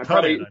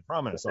cut it. I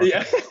promise.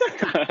 Yeah.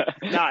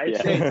 No,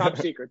 it's top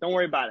secret. Don't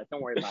worry about it.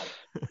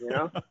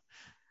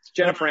 It's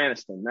Jennifer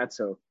Aniston. That's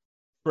who.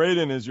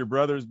 Braden, is your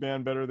brother's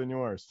band better than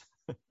yours?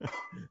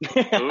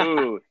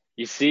 Ooh,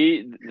 you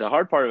see, the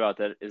hard part about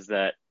that is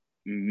that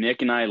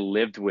Nick and I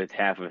lived with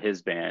half of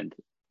his band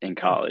in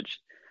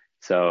college.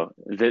 So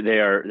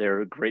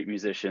they're great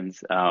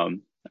musicians.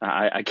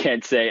 I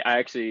can't say I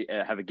actually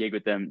have a gig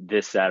with them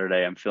this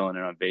Saturday. I'm filling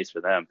in on bass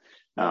for them.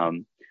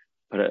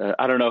 But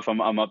I don't know if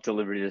I'm up to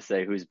liberty to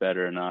say who's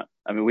better or not.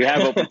 I mean, we have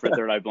opened for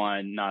Third Eye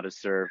Blind, Not a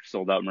Surf,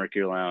 sold out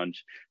Mercury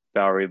Lounge,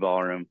 Bowery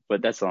Ballroom,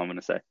 but that's all I'm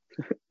going to say.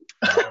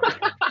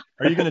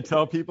 Are you going to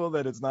tell people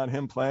that it's not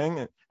him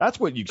playing? That's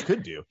what you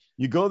could do.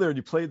 You go there and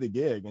you play the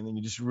gig, and then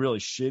you just really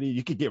shitty.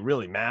 You could get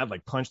really mad,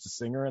 like punch the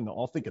singer, and they'll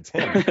all think it's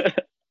him.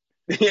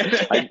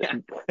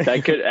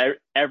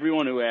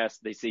 Everyone who asks,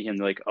 they see him,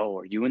 they're like, oh,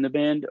 are you in the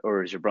band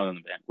or is your brother in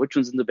the band? Which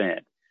one's in the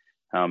band?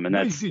 And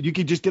that's you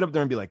could just get up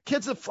there and be like,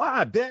 kids that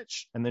fly,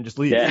 bitch, and then just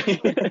leave. Yeah.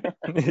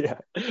 Yeah.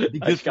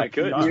 I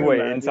could.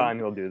 Wait, in time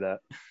he'll do that.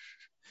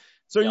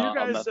 So you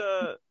guys,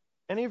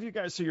 any of you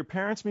guys, so your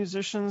parents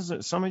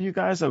musicians? Some of you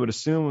guys, I would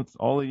assume, with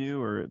all of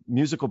you, or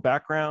musical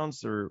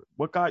backgrounds, or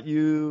what got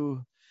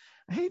you?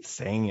 I hate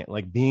saying it,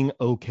 like being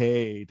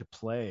okay to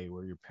play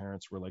where your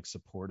parents were like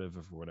supportive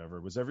of whatever.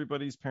 Was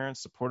everybody's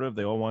parents supportive?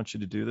 They all want you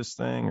to do this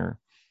thing, or?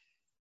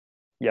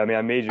 Yeah,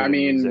 I majored in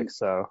music,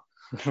 so.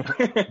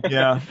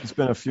 Yeah, it's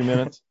been a few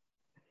minutes.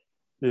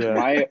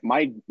 Yeah.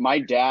 My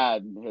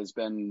dad has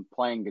been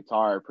playing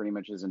guitar pretty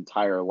much his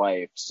entire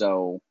life.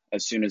 So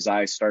as soon as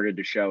I started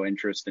to show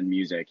interest in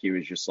music, he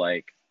was just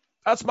like,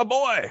 that's my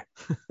boy.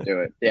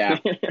 Do it. Yeah.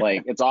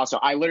 Like, it's awesome.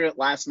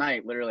 Last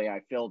night,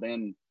 I filled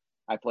in.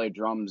 I played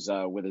drums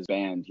with his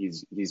band.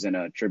 He's in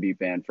a tribute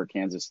band for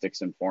Kansas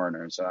Sticks and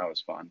Foreigners, so that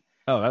was fun.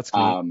 Oh, that's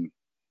cool.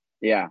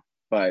 Yeah,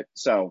 but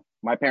so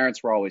my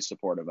parents were always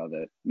supportive of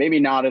it. Maybe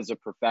not as a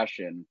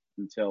profession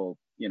until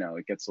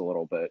it gets a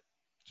little bit.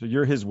 So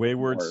you're his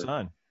wayward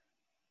son.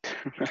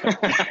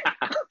 I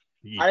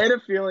had a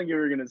feeling you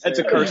were gonna say it's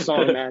a cursed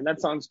song, man.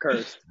 That song's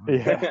cursed.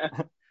 Yeah.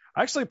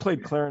 I actually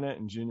played clarinet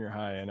in junior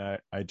high, and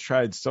I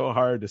tried so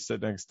hard to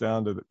sit next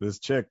down to this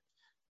chick.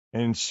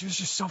 And she was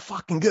just so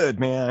fucking good,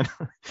 man.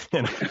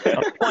 And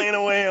I'm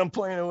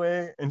playing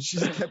away, and she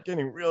just kept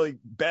getting really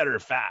better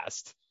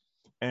fast.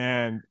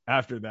 And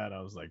after that,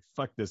 I was like,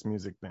 fuck this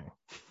music thing.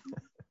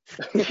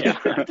 Yeah.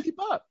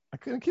 I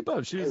couldn't keep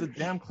up. She was a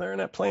damn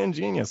clarinet playing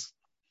genius.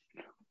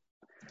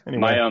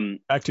 Anyway,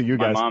 back to you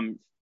guys.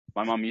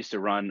 My mom used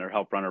to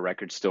help run a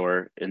record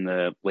store in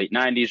the late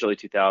 90s, early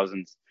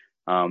 2000s.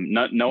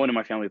 No one in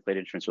my family played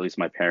instruments, or at least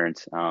my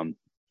parents.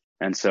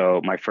 And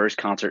so my first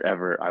concert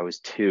ever, I was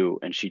 2,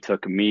 and she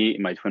took me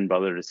and my twin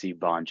brother to see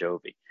Bon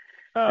Jovi.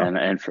 Oh.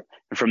 And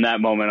from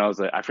that moment, I was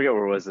like, I forget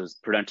where it was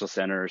Prudential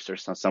Center or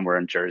somewhere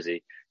in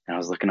Jersey. And I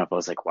was looking up, I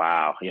was like,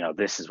 wow,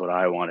 this is what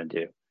I want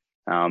to do.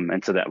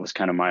 And so that was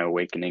kind of my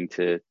awakening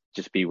to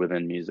just be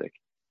within music.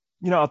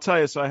 I'll tell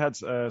you, so I had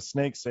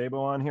Snake Sabo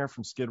on here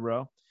from Skid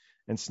Row,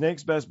 and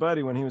Snake's best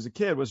buddy when he was a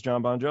kid was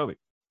John Bon Jovi.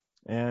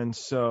 And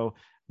so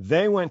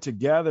they went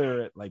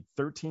together at like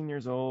 13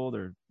 years old,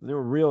 or they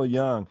were real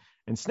young.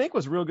 And Snake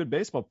was a real good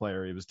baseball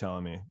player, he was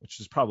telling me, which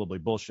is probably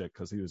bullshit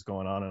because he was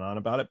going on and on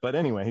about it. But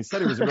anyway, he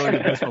said he was a really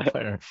good baseball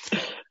player.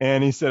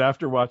 And he said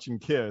after watching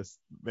Kiss,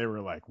 they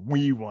were like,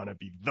 we want to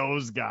be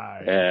those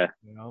guys. Yeah.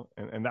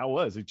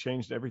 And he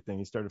changed everything.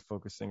 He started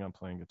focusing on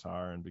playing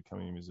guitar and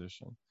becoming a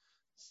musician.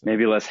 So,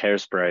 maybe less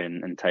hairspray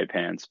and tight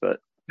pants, but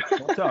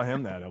don't tell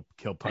him that. He'll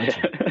kill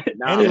punching.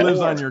 And he lives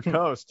on your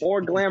coast.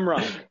 More glam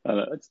rock.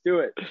 Let's do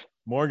it.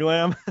 More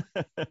glam?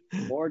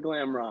 More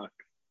glam rock.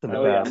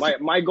 Yeah.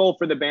 My goal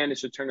for the band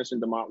is to turn us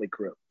into Motley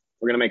Crue.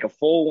 We're going to make a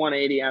full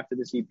 180 after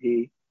this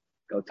EP.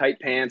 Go tight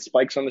pants,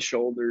 spikes on the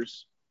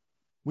shoulders.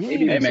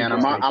 Hey, man,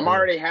 I'm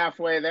already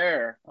halfway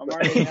there.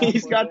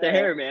 He's got the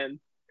hair, man.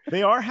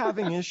 They are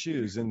having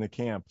issues in the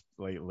camp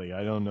lately.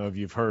 I don't know if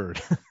you've heard.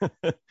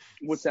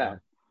 What's that?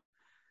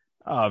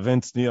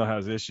 Vince Neil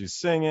has issues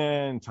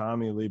singing.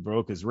 Tommy Lee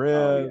broke his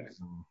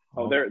ribs.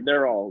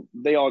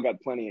 They all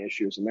got plenty of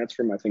issues, and that's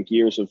from I think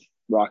years of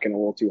rocking a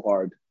little too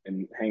hard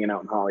and hanging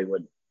out in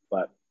Hollywood.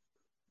 But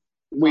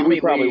we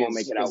probably won't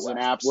make it out. An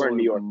absolute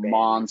New York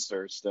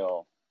monster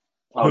still.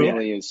 Tommy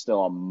Lee is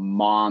still a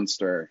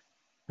monster.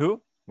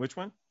 Who? Which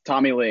one?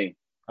 Tommy Lee.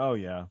 Oh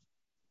yeah,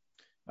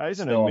 he's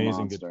an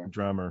amazing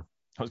drummer.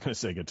 I was going to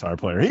say guitar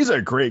player. He's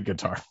a great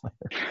guitar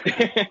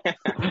player.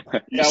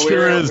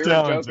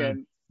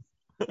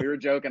 We were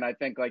joking. I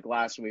think like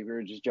last week we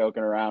were just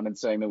joking around and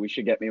saying that we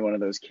should get me one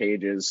of those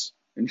cages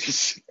and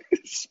just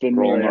spin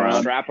me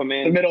around. Strap them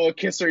in. The middle of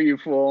Kisser, you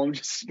fool. I'm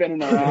just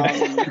spinning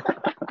around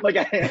like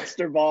a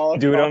hamster ball.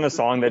 Do it on a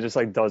song that just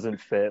like doesn't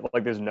fit.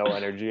 Like there's no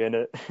energy in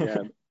it.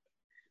 Yeah.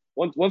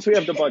 Once we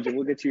have the budget,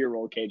 we'll get you your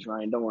roll cage,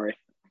 Ryan. Don't worry.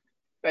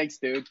 Thanks,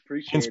 dude.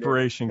 Appreciate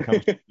Inspiration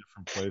comes from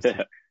different places.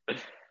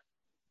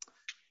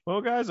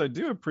 Well, guys, I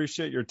do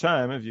appreciate your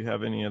time. If you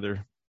have any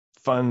other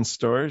fun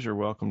stories, you're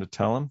welcome to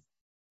tell them.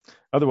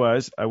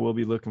 Otherwise, I will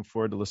be looking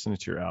forward to listening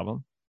to your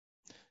album.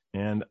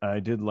 And I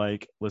did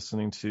like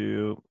listening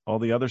to all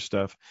the other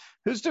stuff.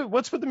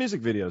 What's with the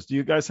music videos? Do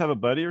you guys have a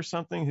buddy or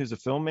something who's a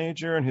film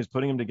major and who's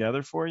putting them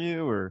together for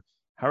you? Or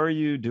how are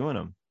you doing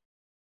them?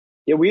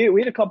 Yeah, we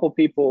had a couple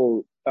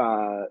people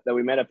that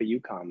we met up at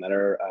UConn that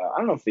are, I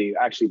don't know if they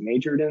actually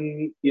majored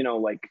in,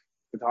 like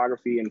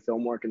photography and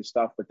film work and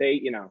stuff, but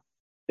they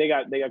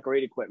got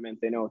great equipment.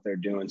 They know what they're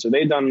doing. So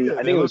they've done,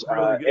 I think it was,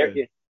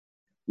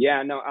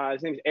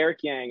 his name's Eric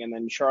Yang and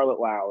then Charlotte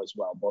Lau as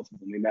well. Both of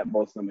them. We met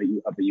both of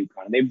them up at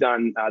UConn. They've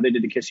done, they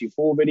did the Kiss You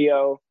Fool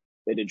video.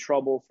 They did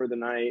Trouble for the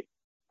Night.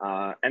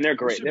 And they're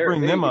great.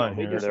 Bring them on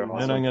here. Then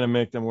I'm going to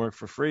make them work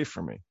for free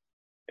for me.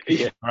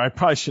 Yeah. Or I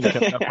probably should have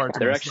kept that part to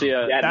they're myself.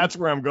 Actually, that's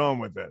where I'm going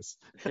with this.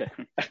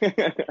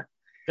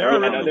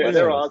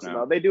 They're awesome.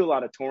 Now. They do a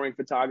lot of touring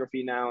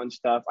photography now and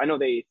stuff. I know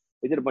they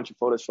did a bunch of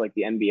photos for like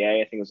the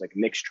NBA. I think it was like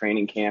Knicks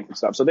training camp and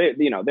stuff. So they're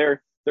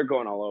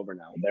going all over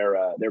now.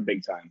 They're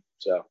big time.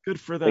 So good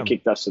for them. They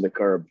kicked us to the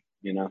curb.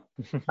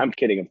 I'm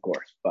kidding, of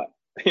course, but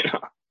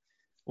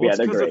well,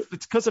 they're great.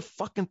 It's because of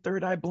fucking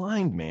Third Eye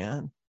Blind,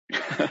 man.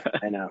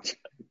 I know.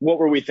 What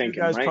were we thinking?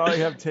 You guys right? probably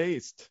have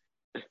taste.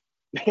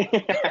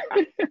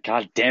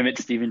 God damn it,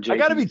 Stephen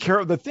Jenkins. I gotta be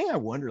careful. The thing I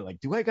wonder,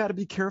 like, do I gotta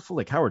be careful?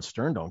 Like Howard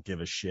Stern don't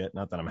give a shit.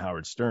 Not that I'm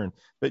Howard Stern,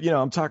 but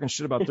I'm talking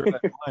shit about Third Eye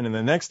Blind, and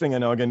the next thing I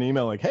know, I get an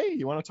email like, "Hey,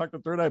 you want to talk to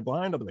Third Eye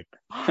Blind?" I'll be like,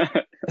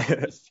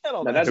 that's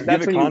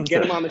when you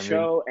get them on the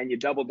show and you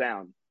double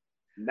down.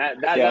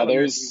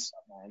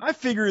 I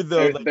figured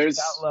though, like, at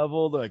that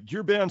level, like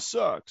your band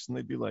sucks, and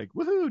they'd be like,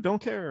 "Woohoo,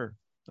 don't care."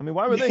 I mean,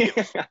 why would they?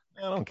 I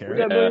don't care. We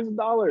got millions of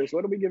dollars.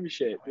 What do we give a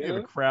shit? I give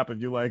a crap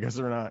if you like us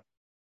or not.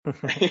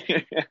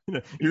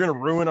 You're gonna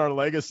ruin our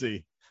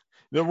legacy.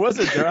 There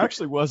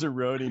actually was a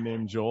roadie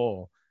named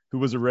Joel who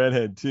was a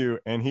redhead too,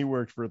 and he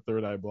worked for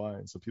Third Eye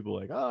Blind. So people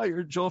are like, "Oh,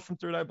 you're Joel from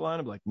Third Eye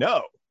Blind." I'm like,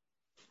 "No,"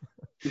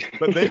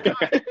 but they got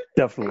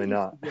definitely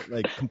not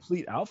like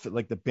complete outfit.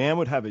 Like the band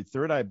would have a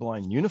Third Eye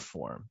Blind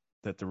uniform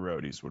that the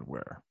roadies would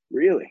wear.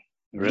 Really?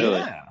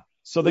 Yeah.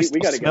 So they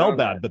still smell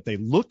bad, but they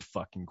looked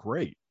fucking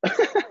great.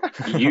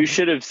 You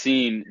should have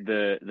seen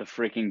the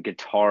freaking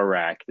guitar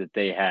rack that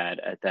they had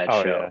at that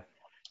show. Yeah.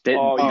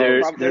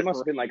 There must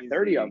have been like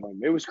 30 of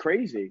them. It was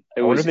crazy.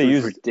 It was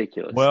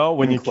ridiculous. Well,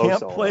 when you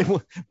can't play,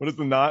 what is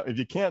the knot? If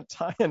you can't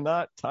tie a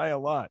knot, tie a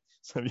lot.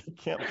 So if you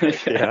can't play,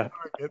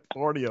 get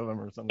 40 of them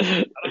or something.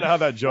 I don't know how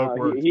that joke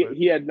works.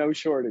 He had no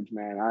shortage,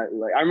 man.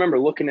 I remember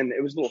looking in.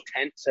 It was a little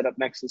tent set up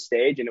next to the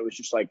stage, and it was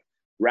just like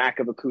rack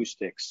of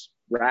acoustics,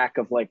 rack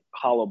of like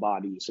hollow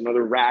bodies,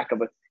 another rack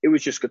of it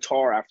was just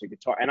guitar after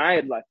guitar. And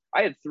I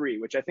had 3,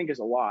 which I think is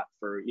a lot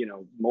for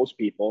most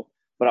people.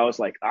 But I was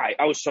like,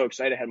 I was so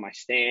excited. I had my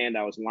stand.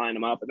 I was lining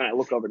them up. And then I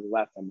look over to the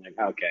left. I'm like,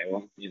 okay,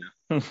 well,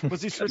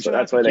 Was he switching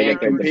that's why they get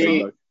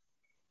good.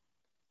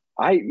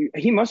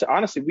 He must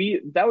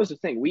honestly. That was the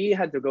thing. We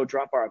had to go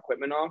drop our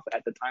equipment off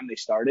at the time they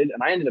started,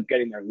 and I ended up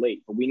getting there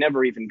late. But we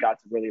never even got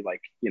to really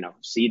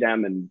see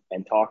them and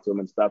talk to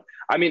them and stuff.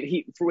 I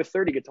mean, with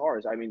 30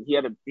 guitars, I mean, he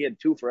had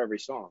 2 for every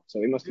song, so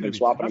he must have been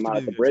swapping them out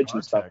at the bridge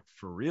and stuff.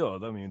 For real,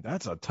 I mean,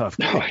 that's a tough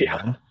gig. Oh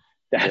yeah,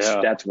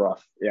 that's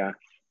rough. Yeah,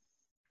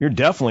 you're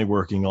definitely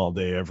working all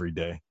day every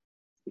day.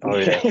 Oh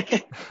yeah,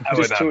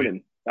 just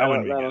tuning.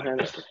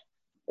 That's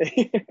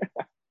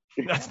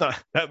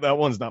not that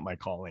one's not my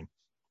calling.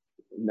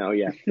 No,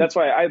 yeah. That's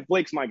why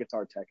Blake's my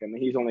guitar tech. I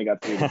mean, he's only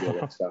got 3 to deal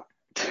with, so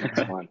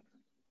it's fine.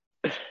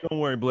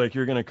 Don't worry, Blake.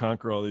 You're going to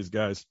conquer all these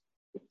guys.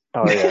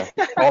 Oh, yeah.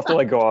 I'll have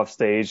to, go off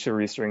stage to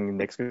restring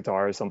Nick's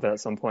guitar or something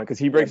at some point, because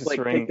he breaks a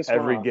string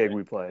every gig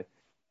we play.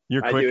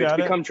 You're quick at it? It's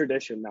become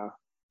tradition now.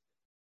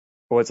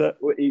 What's that?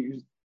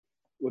 With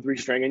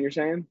restringing, you're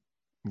saying?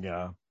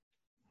 Yeah.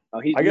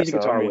 Oh, he's a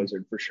guitar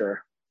wizard, for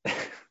sure.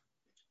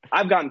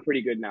 I've gotten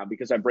pretty good now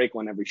because I break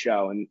one every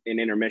show, and in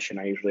intermission,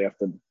 I usually have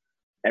to...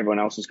 Everyone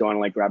else is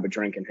going to grab a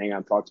drink and hang out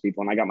and talk to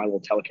people. And I got my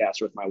little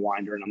Telecaster with my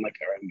winder, and I'm like,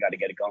 all right, I got to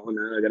get it going.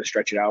 I got to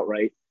stretch it out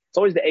right. It's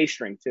always the A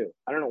string too.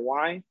 I don't know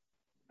why.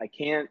 I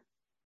can't,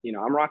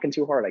 I'm rocking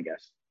too hard, I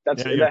guess.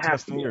 That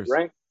has to be it,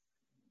 right?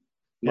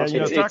 Yeah,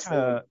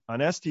 talking on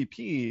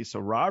STP,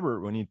 so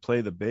Robert, when he'd play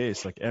the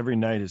bass, every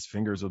night his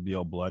fingers would be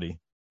all bloody.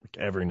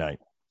 Every night.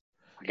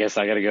 I guess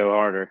I got to go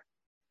harder.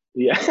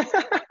 Yeah.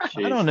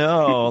 I don't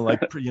know.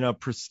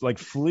 Like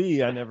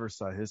Flea, I never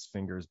saw his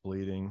fingers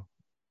bleeding.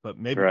 But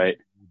maybe right.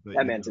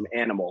 That man's an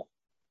animal.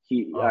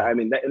 I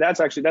mean, that's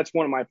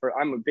one of my.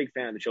 I'm a big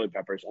fan of the Chili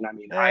Peppers, and I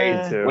mean,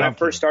 when I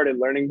first started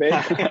learning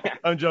bass,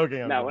 I'm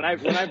joking. When I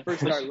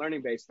first started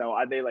learning bass, though,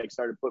 they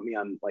started putting me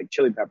on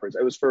Chili Peppers.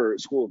 It was for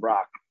School of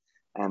Rock,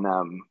 and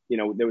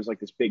there was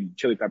this big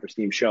Chili Peppers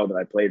themed show that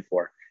I played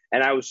for,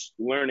 and I was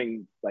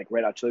learning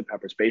Red Hot Chili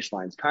Peppers bass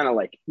lines, kind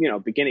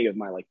of beginning of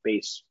my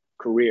bass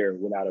career,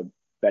 without a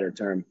better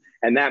term.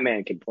 And that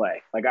man can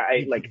play.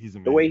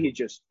 The way he's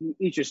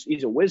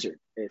a wizard.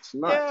 It's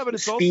nuts. Yeah, but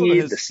it's also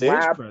his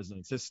stage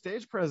presence. His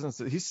stage presence.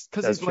 He's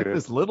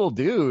this little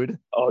dude.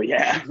 Oh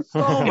yeah.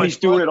 He's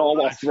doing it all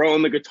while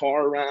throwing the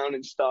guitar around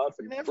and stuff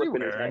and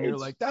everywhere. And you're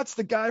like, that's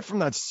the guy from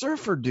that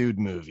Surfer Dude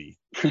movie.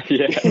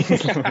 Yeah.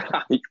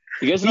 You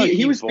guys know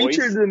he was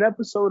featured in an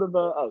episode of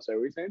sorry,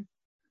 what were you saying?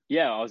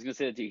 Yeah, I was gonna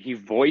say that he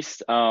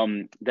voiced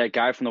that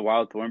guy from the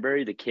Wild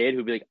Thornberry, the kid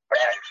who'd be like,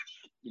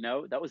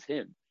 that was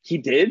him. He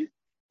did?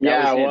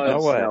 Yeah, it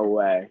was. No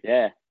way.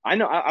 Yeah. I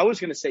know. I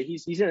was going to say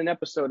he's in an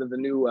episode of the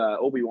new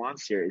Obi-Wan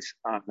series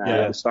on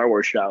the Star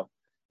Wars show.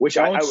 Which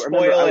Don't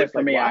spoil it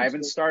for me. I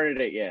haven't started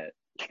it yet.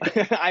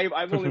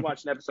 I've only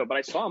watched an episode, but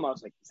I saw him. I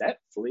was like, is that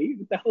Flea?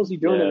 What the hell is he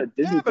doing in a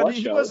Disney Plus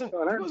show? He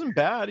wasn't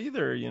bad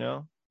either,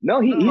 No,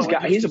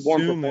 he's a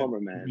born performer,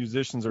 man.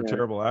 Musicians are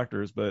terrible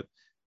actors, but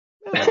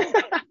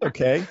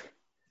okay.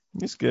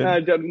 He's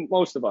good.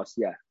 Most of us,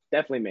 yeah.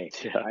 Definitely me.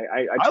 Yeah.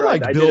 I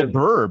like Bill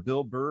Burr.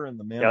 Bill Burr and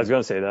the man. Yeah, I was going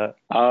to say that.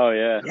 Oh,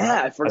 yeah.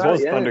 Yeah, I forgot.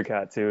 As well as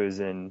Thundercat, too, is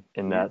in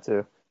that,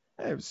 too.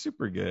 Yeah, it was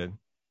super good.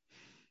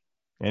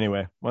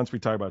 Anyway, once we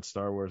talk about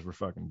Star Wars, we're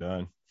fucking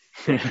done.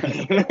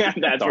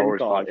 That's Star Wars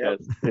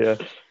podcast. Yeah.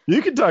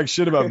 You can talk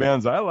shit about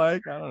bands I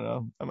like. I don't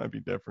know. That might be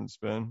different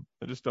spin.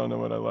 I just don't know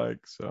what I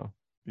like, so it'd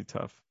be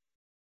tough.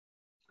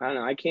 I don't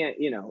know. I can't,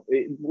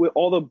 with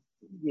all the,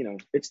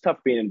 it's tough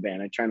being in a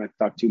band. I try not to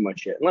talk too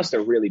much shit unless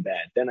they're really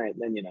bad. Then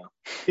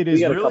it is we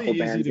got really a couple easy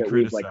bands to that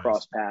criticize. we've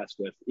crossed paths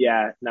with.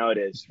 Yeah, no, it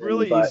is. It's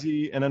really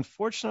easy, and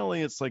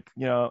unfortunately, it's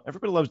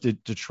everybody loves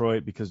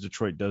Detroit because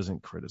Detroit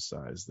doesn't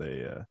criticize.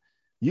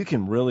 You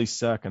can really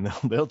suck, and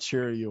they'll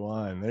cheer you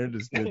on. They're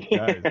just good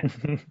guys.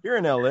 Here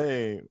in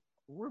LA,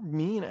 we're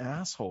mean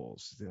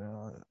assholes,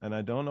 and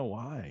I don't know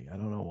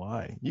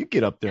why. You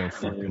get up there and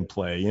fucking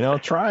play,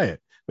 try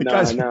it. But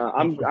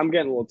I'm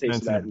getting a little taste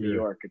of that in New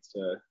York. It's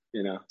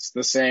it's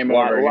the same. A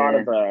lot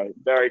of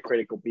very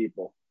critical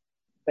people.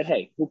 But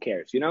hey, who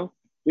cares?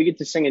 We get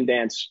to sing and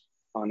dance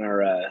on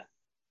our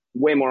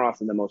way more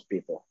often than most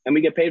people, and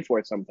we get paid for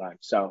it sometimes.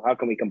 So how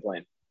can we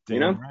complain?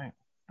 Right.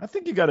 I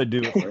think you got to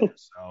do it for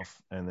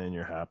yourself, and then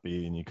you're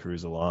happy and you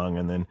cruise along,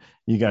 and then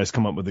you guys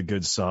come up with a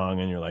good song,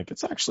 and you're like,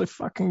 it's actually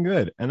fucking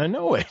good, and I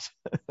know it.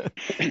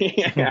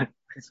 Yeah,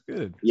 it's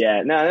good.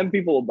 Yeah, no, then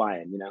people will buy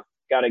in.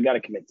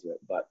 Gotta commit to it,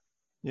 but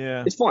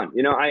yeah, it's fun.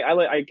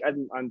 I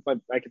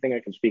think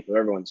I can speak for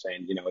everyone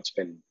saying,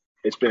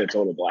 it's been a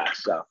total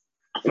blast. So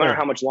no matter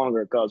how much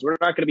longer it goes, we're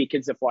not going to be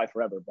kids that fly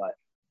forever, but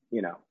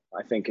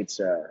I think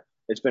it's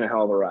it's been a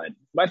hell of a ride.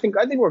 But I think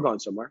we're going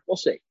somewhere. We'll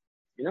see.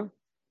 You know,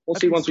 we'll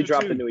see once we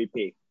drop the new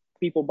EP.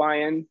 People buy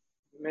in,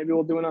 maybe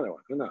we'll do another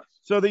one. Who knows?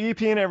 So the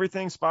EP and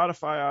everything,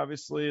 Spotify,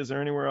 obviously. Is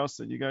there anywhere else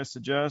that you guys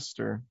suggest?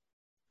 Or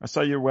I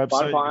saw your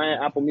website.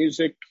 Spotify, Apple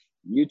Music,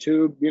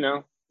 YouTube. You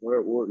know,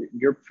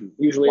 you're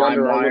usually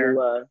under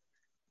our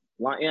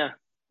little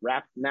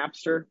Rap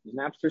Napster. Is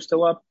Napster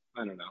still up?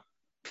 I don't know.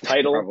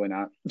 Tidal, probably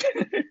not.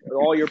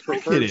 All your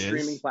preferred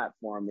streaming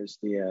platform is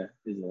the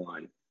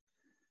line.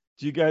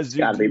 Do you guys do?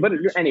 Gotta be, but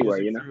you're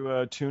anywhere, you know.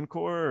 Through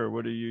TuneCore, or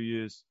what do you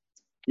use?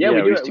 Yeah,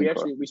 we do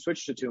it. We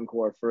switched to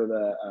TuneCore for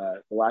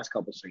the last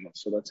couple singles,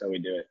 so that's how we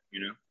do it.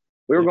 You know,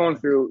 we were going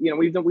through. You know,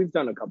 we've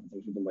done a couple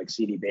things with them, like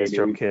CD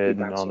Baby, Kid,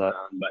 and all that.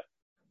 But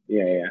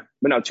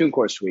but no,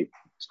 TuneCore's sweet.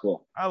 It's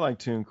cool. I like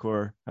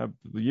TuneCore.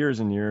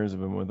 Years and years I've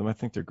been with them. I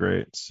think they're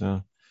great.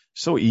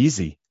 So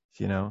easy,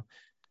 you know.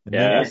 And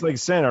then it's like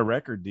saying a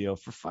record deal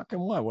for fucking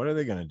what? What are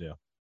they gonna do?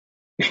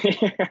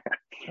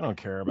 I don't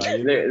care about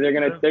you. They're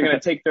gonna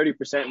take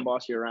 30% and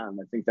boss you around.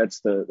 I think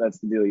that's the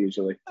deal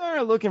usually.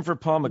 They're looking for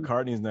Paul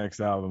McCartney's next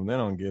album. They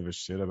don't give a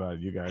shit about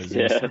you guys.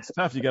 It's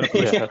tough. You got to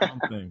push your own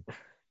thing.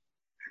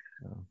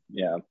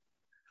 Yeah.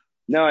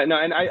 No, and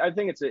I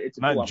think it's a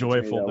not cool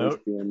joyful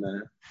note.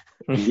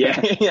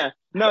 Yeah.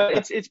 No,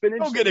 it's been interesting.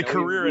 Don't get a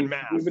career in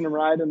math. We've been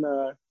riding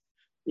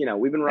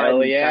we've been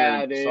riding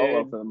kind of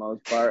solo for the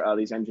most part.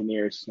 These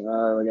engineers,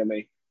 look at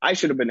me. I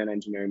should have been an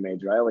engineering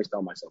major. I always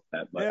tell myself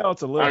that, but I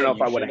don't know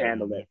if I would have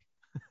handled it.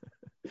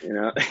 You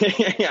know,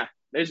 yeah.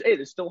 There's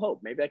still hope.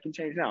 Maybe I can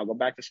change now. I'll go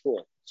back to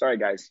school. Sorry,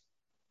 guys.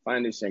 Find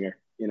a new singer.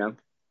 You know.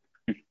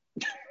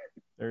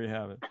 There you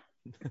have it.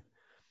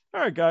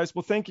 All right, guys.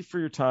 Well, thank you for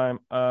your time.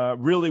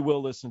 Really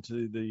will listen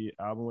to the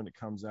album when it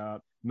comes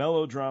out.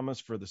 Melodramas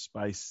for the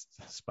Spice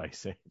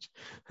Age.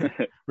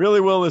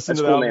 Really will listen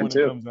to the album when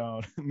it comes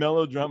out.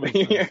 Melodramas.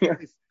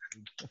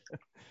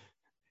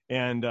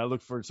 And I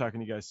look forward to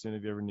talking to you guys soon.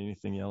 If you ever need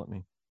anything, yell at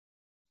me.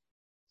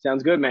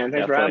 Sounds good, man.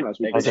 Thanks for having us.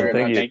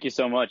 Thank you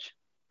so much.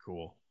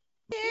 Cool.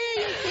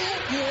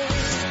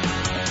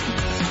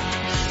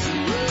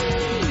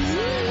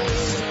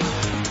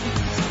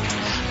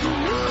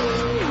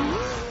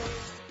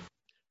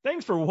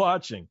 Thanks for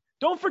watching.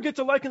 Don't forget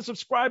to like and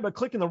subscribe by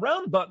clicking the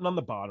round button on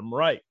the bottom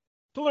right.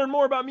 To learn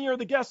more about me or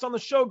the guests on the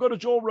show, go to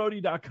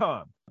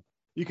joelrohde.com.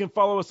 You can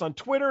follow us on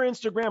Twitter,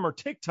 Instagram, or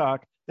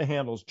TikTok. The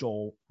handle's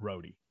Joel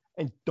Rohde.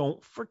 And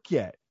don't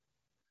forget,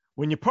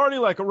 when you party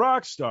like a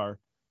rock star,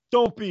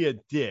 don't be a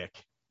dick.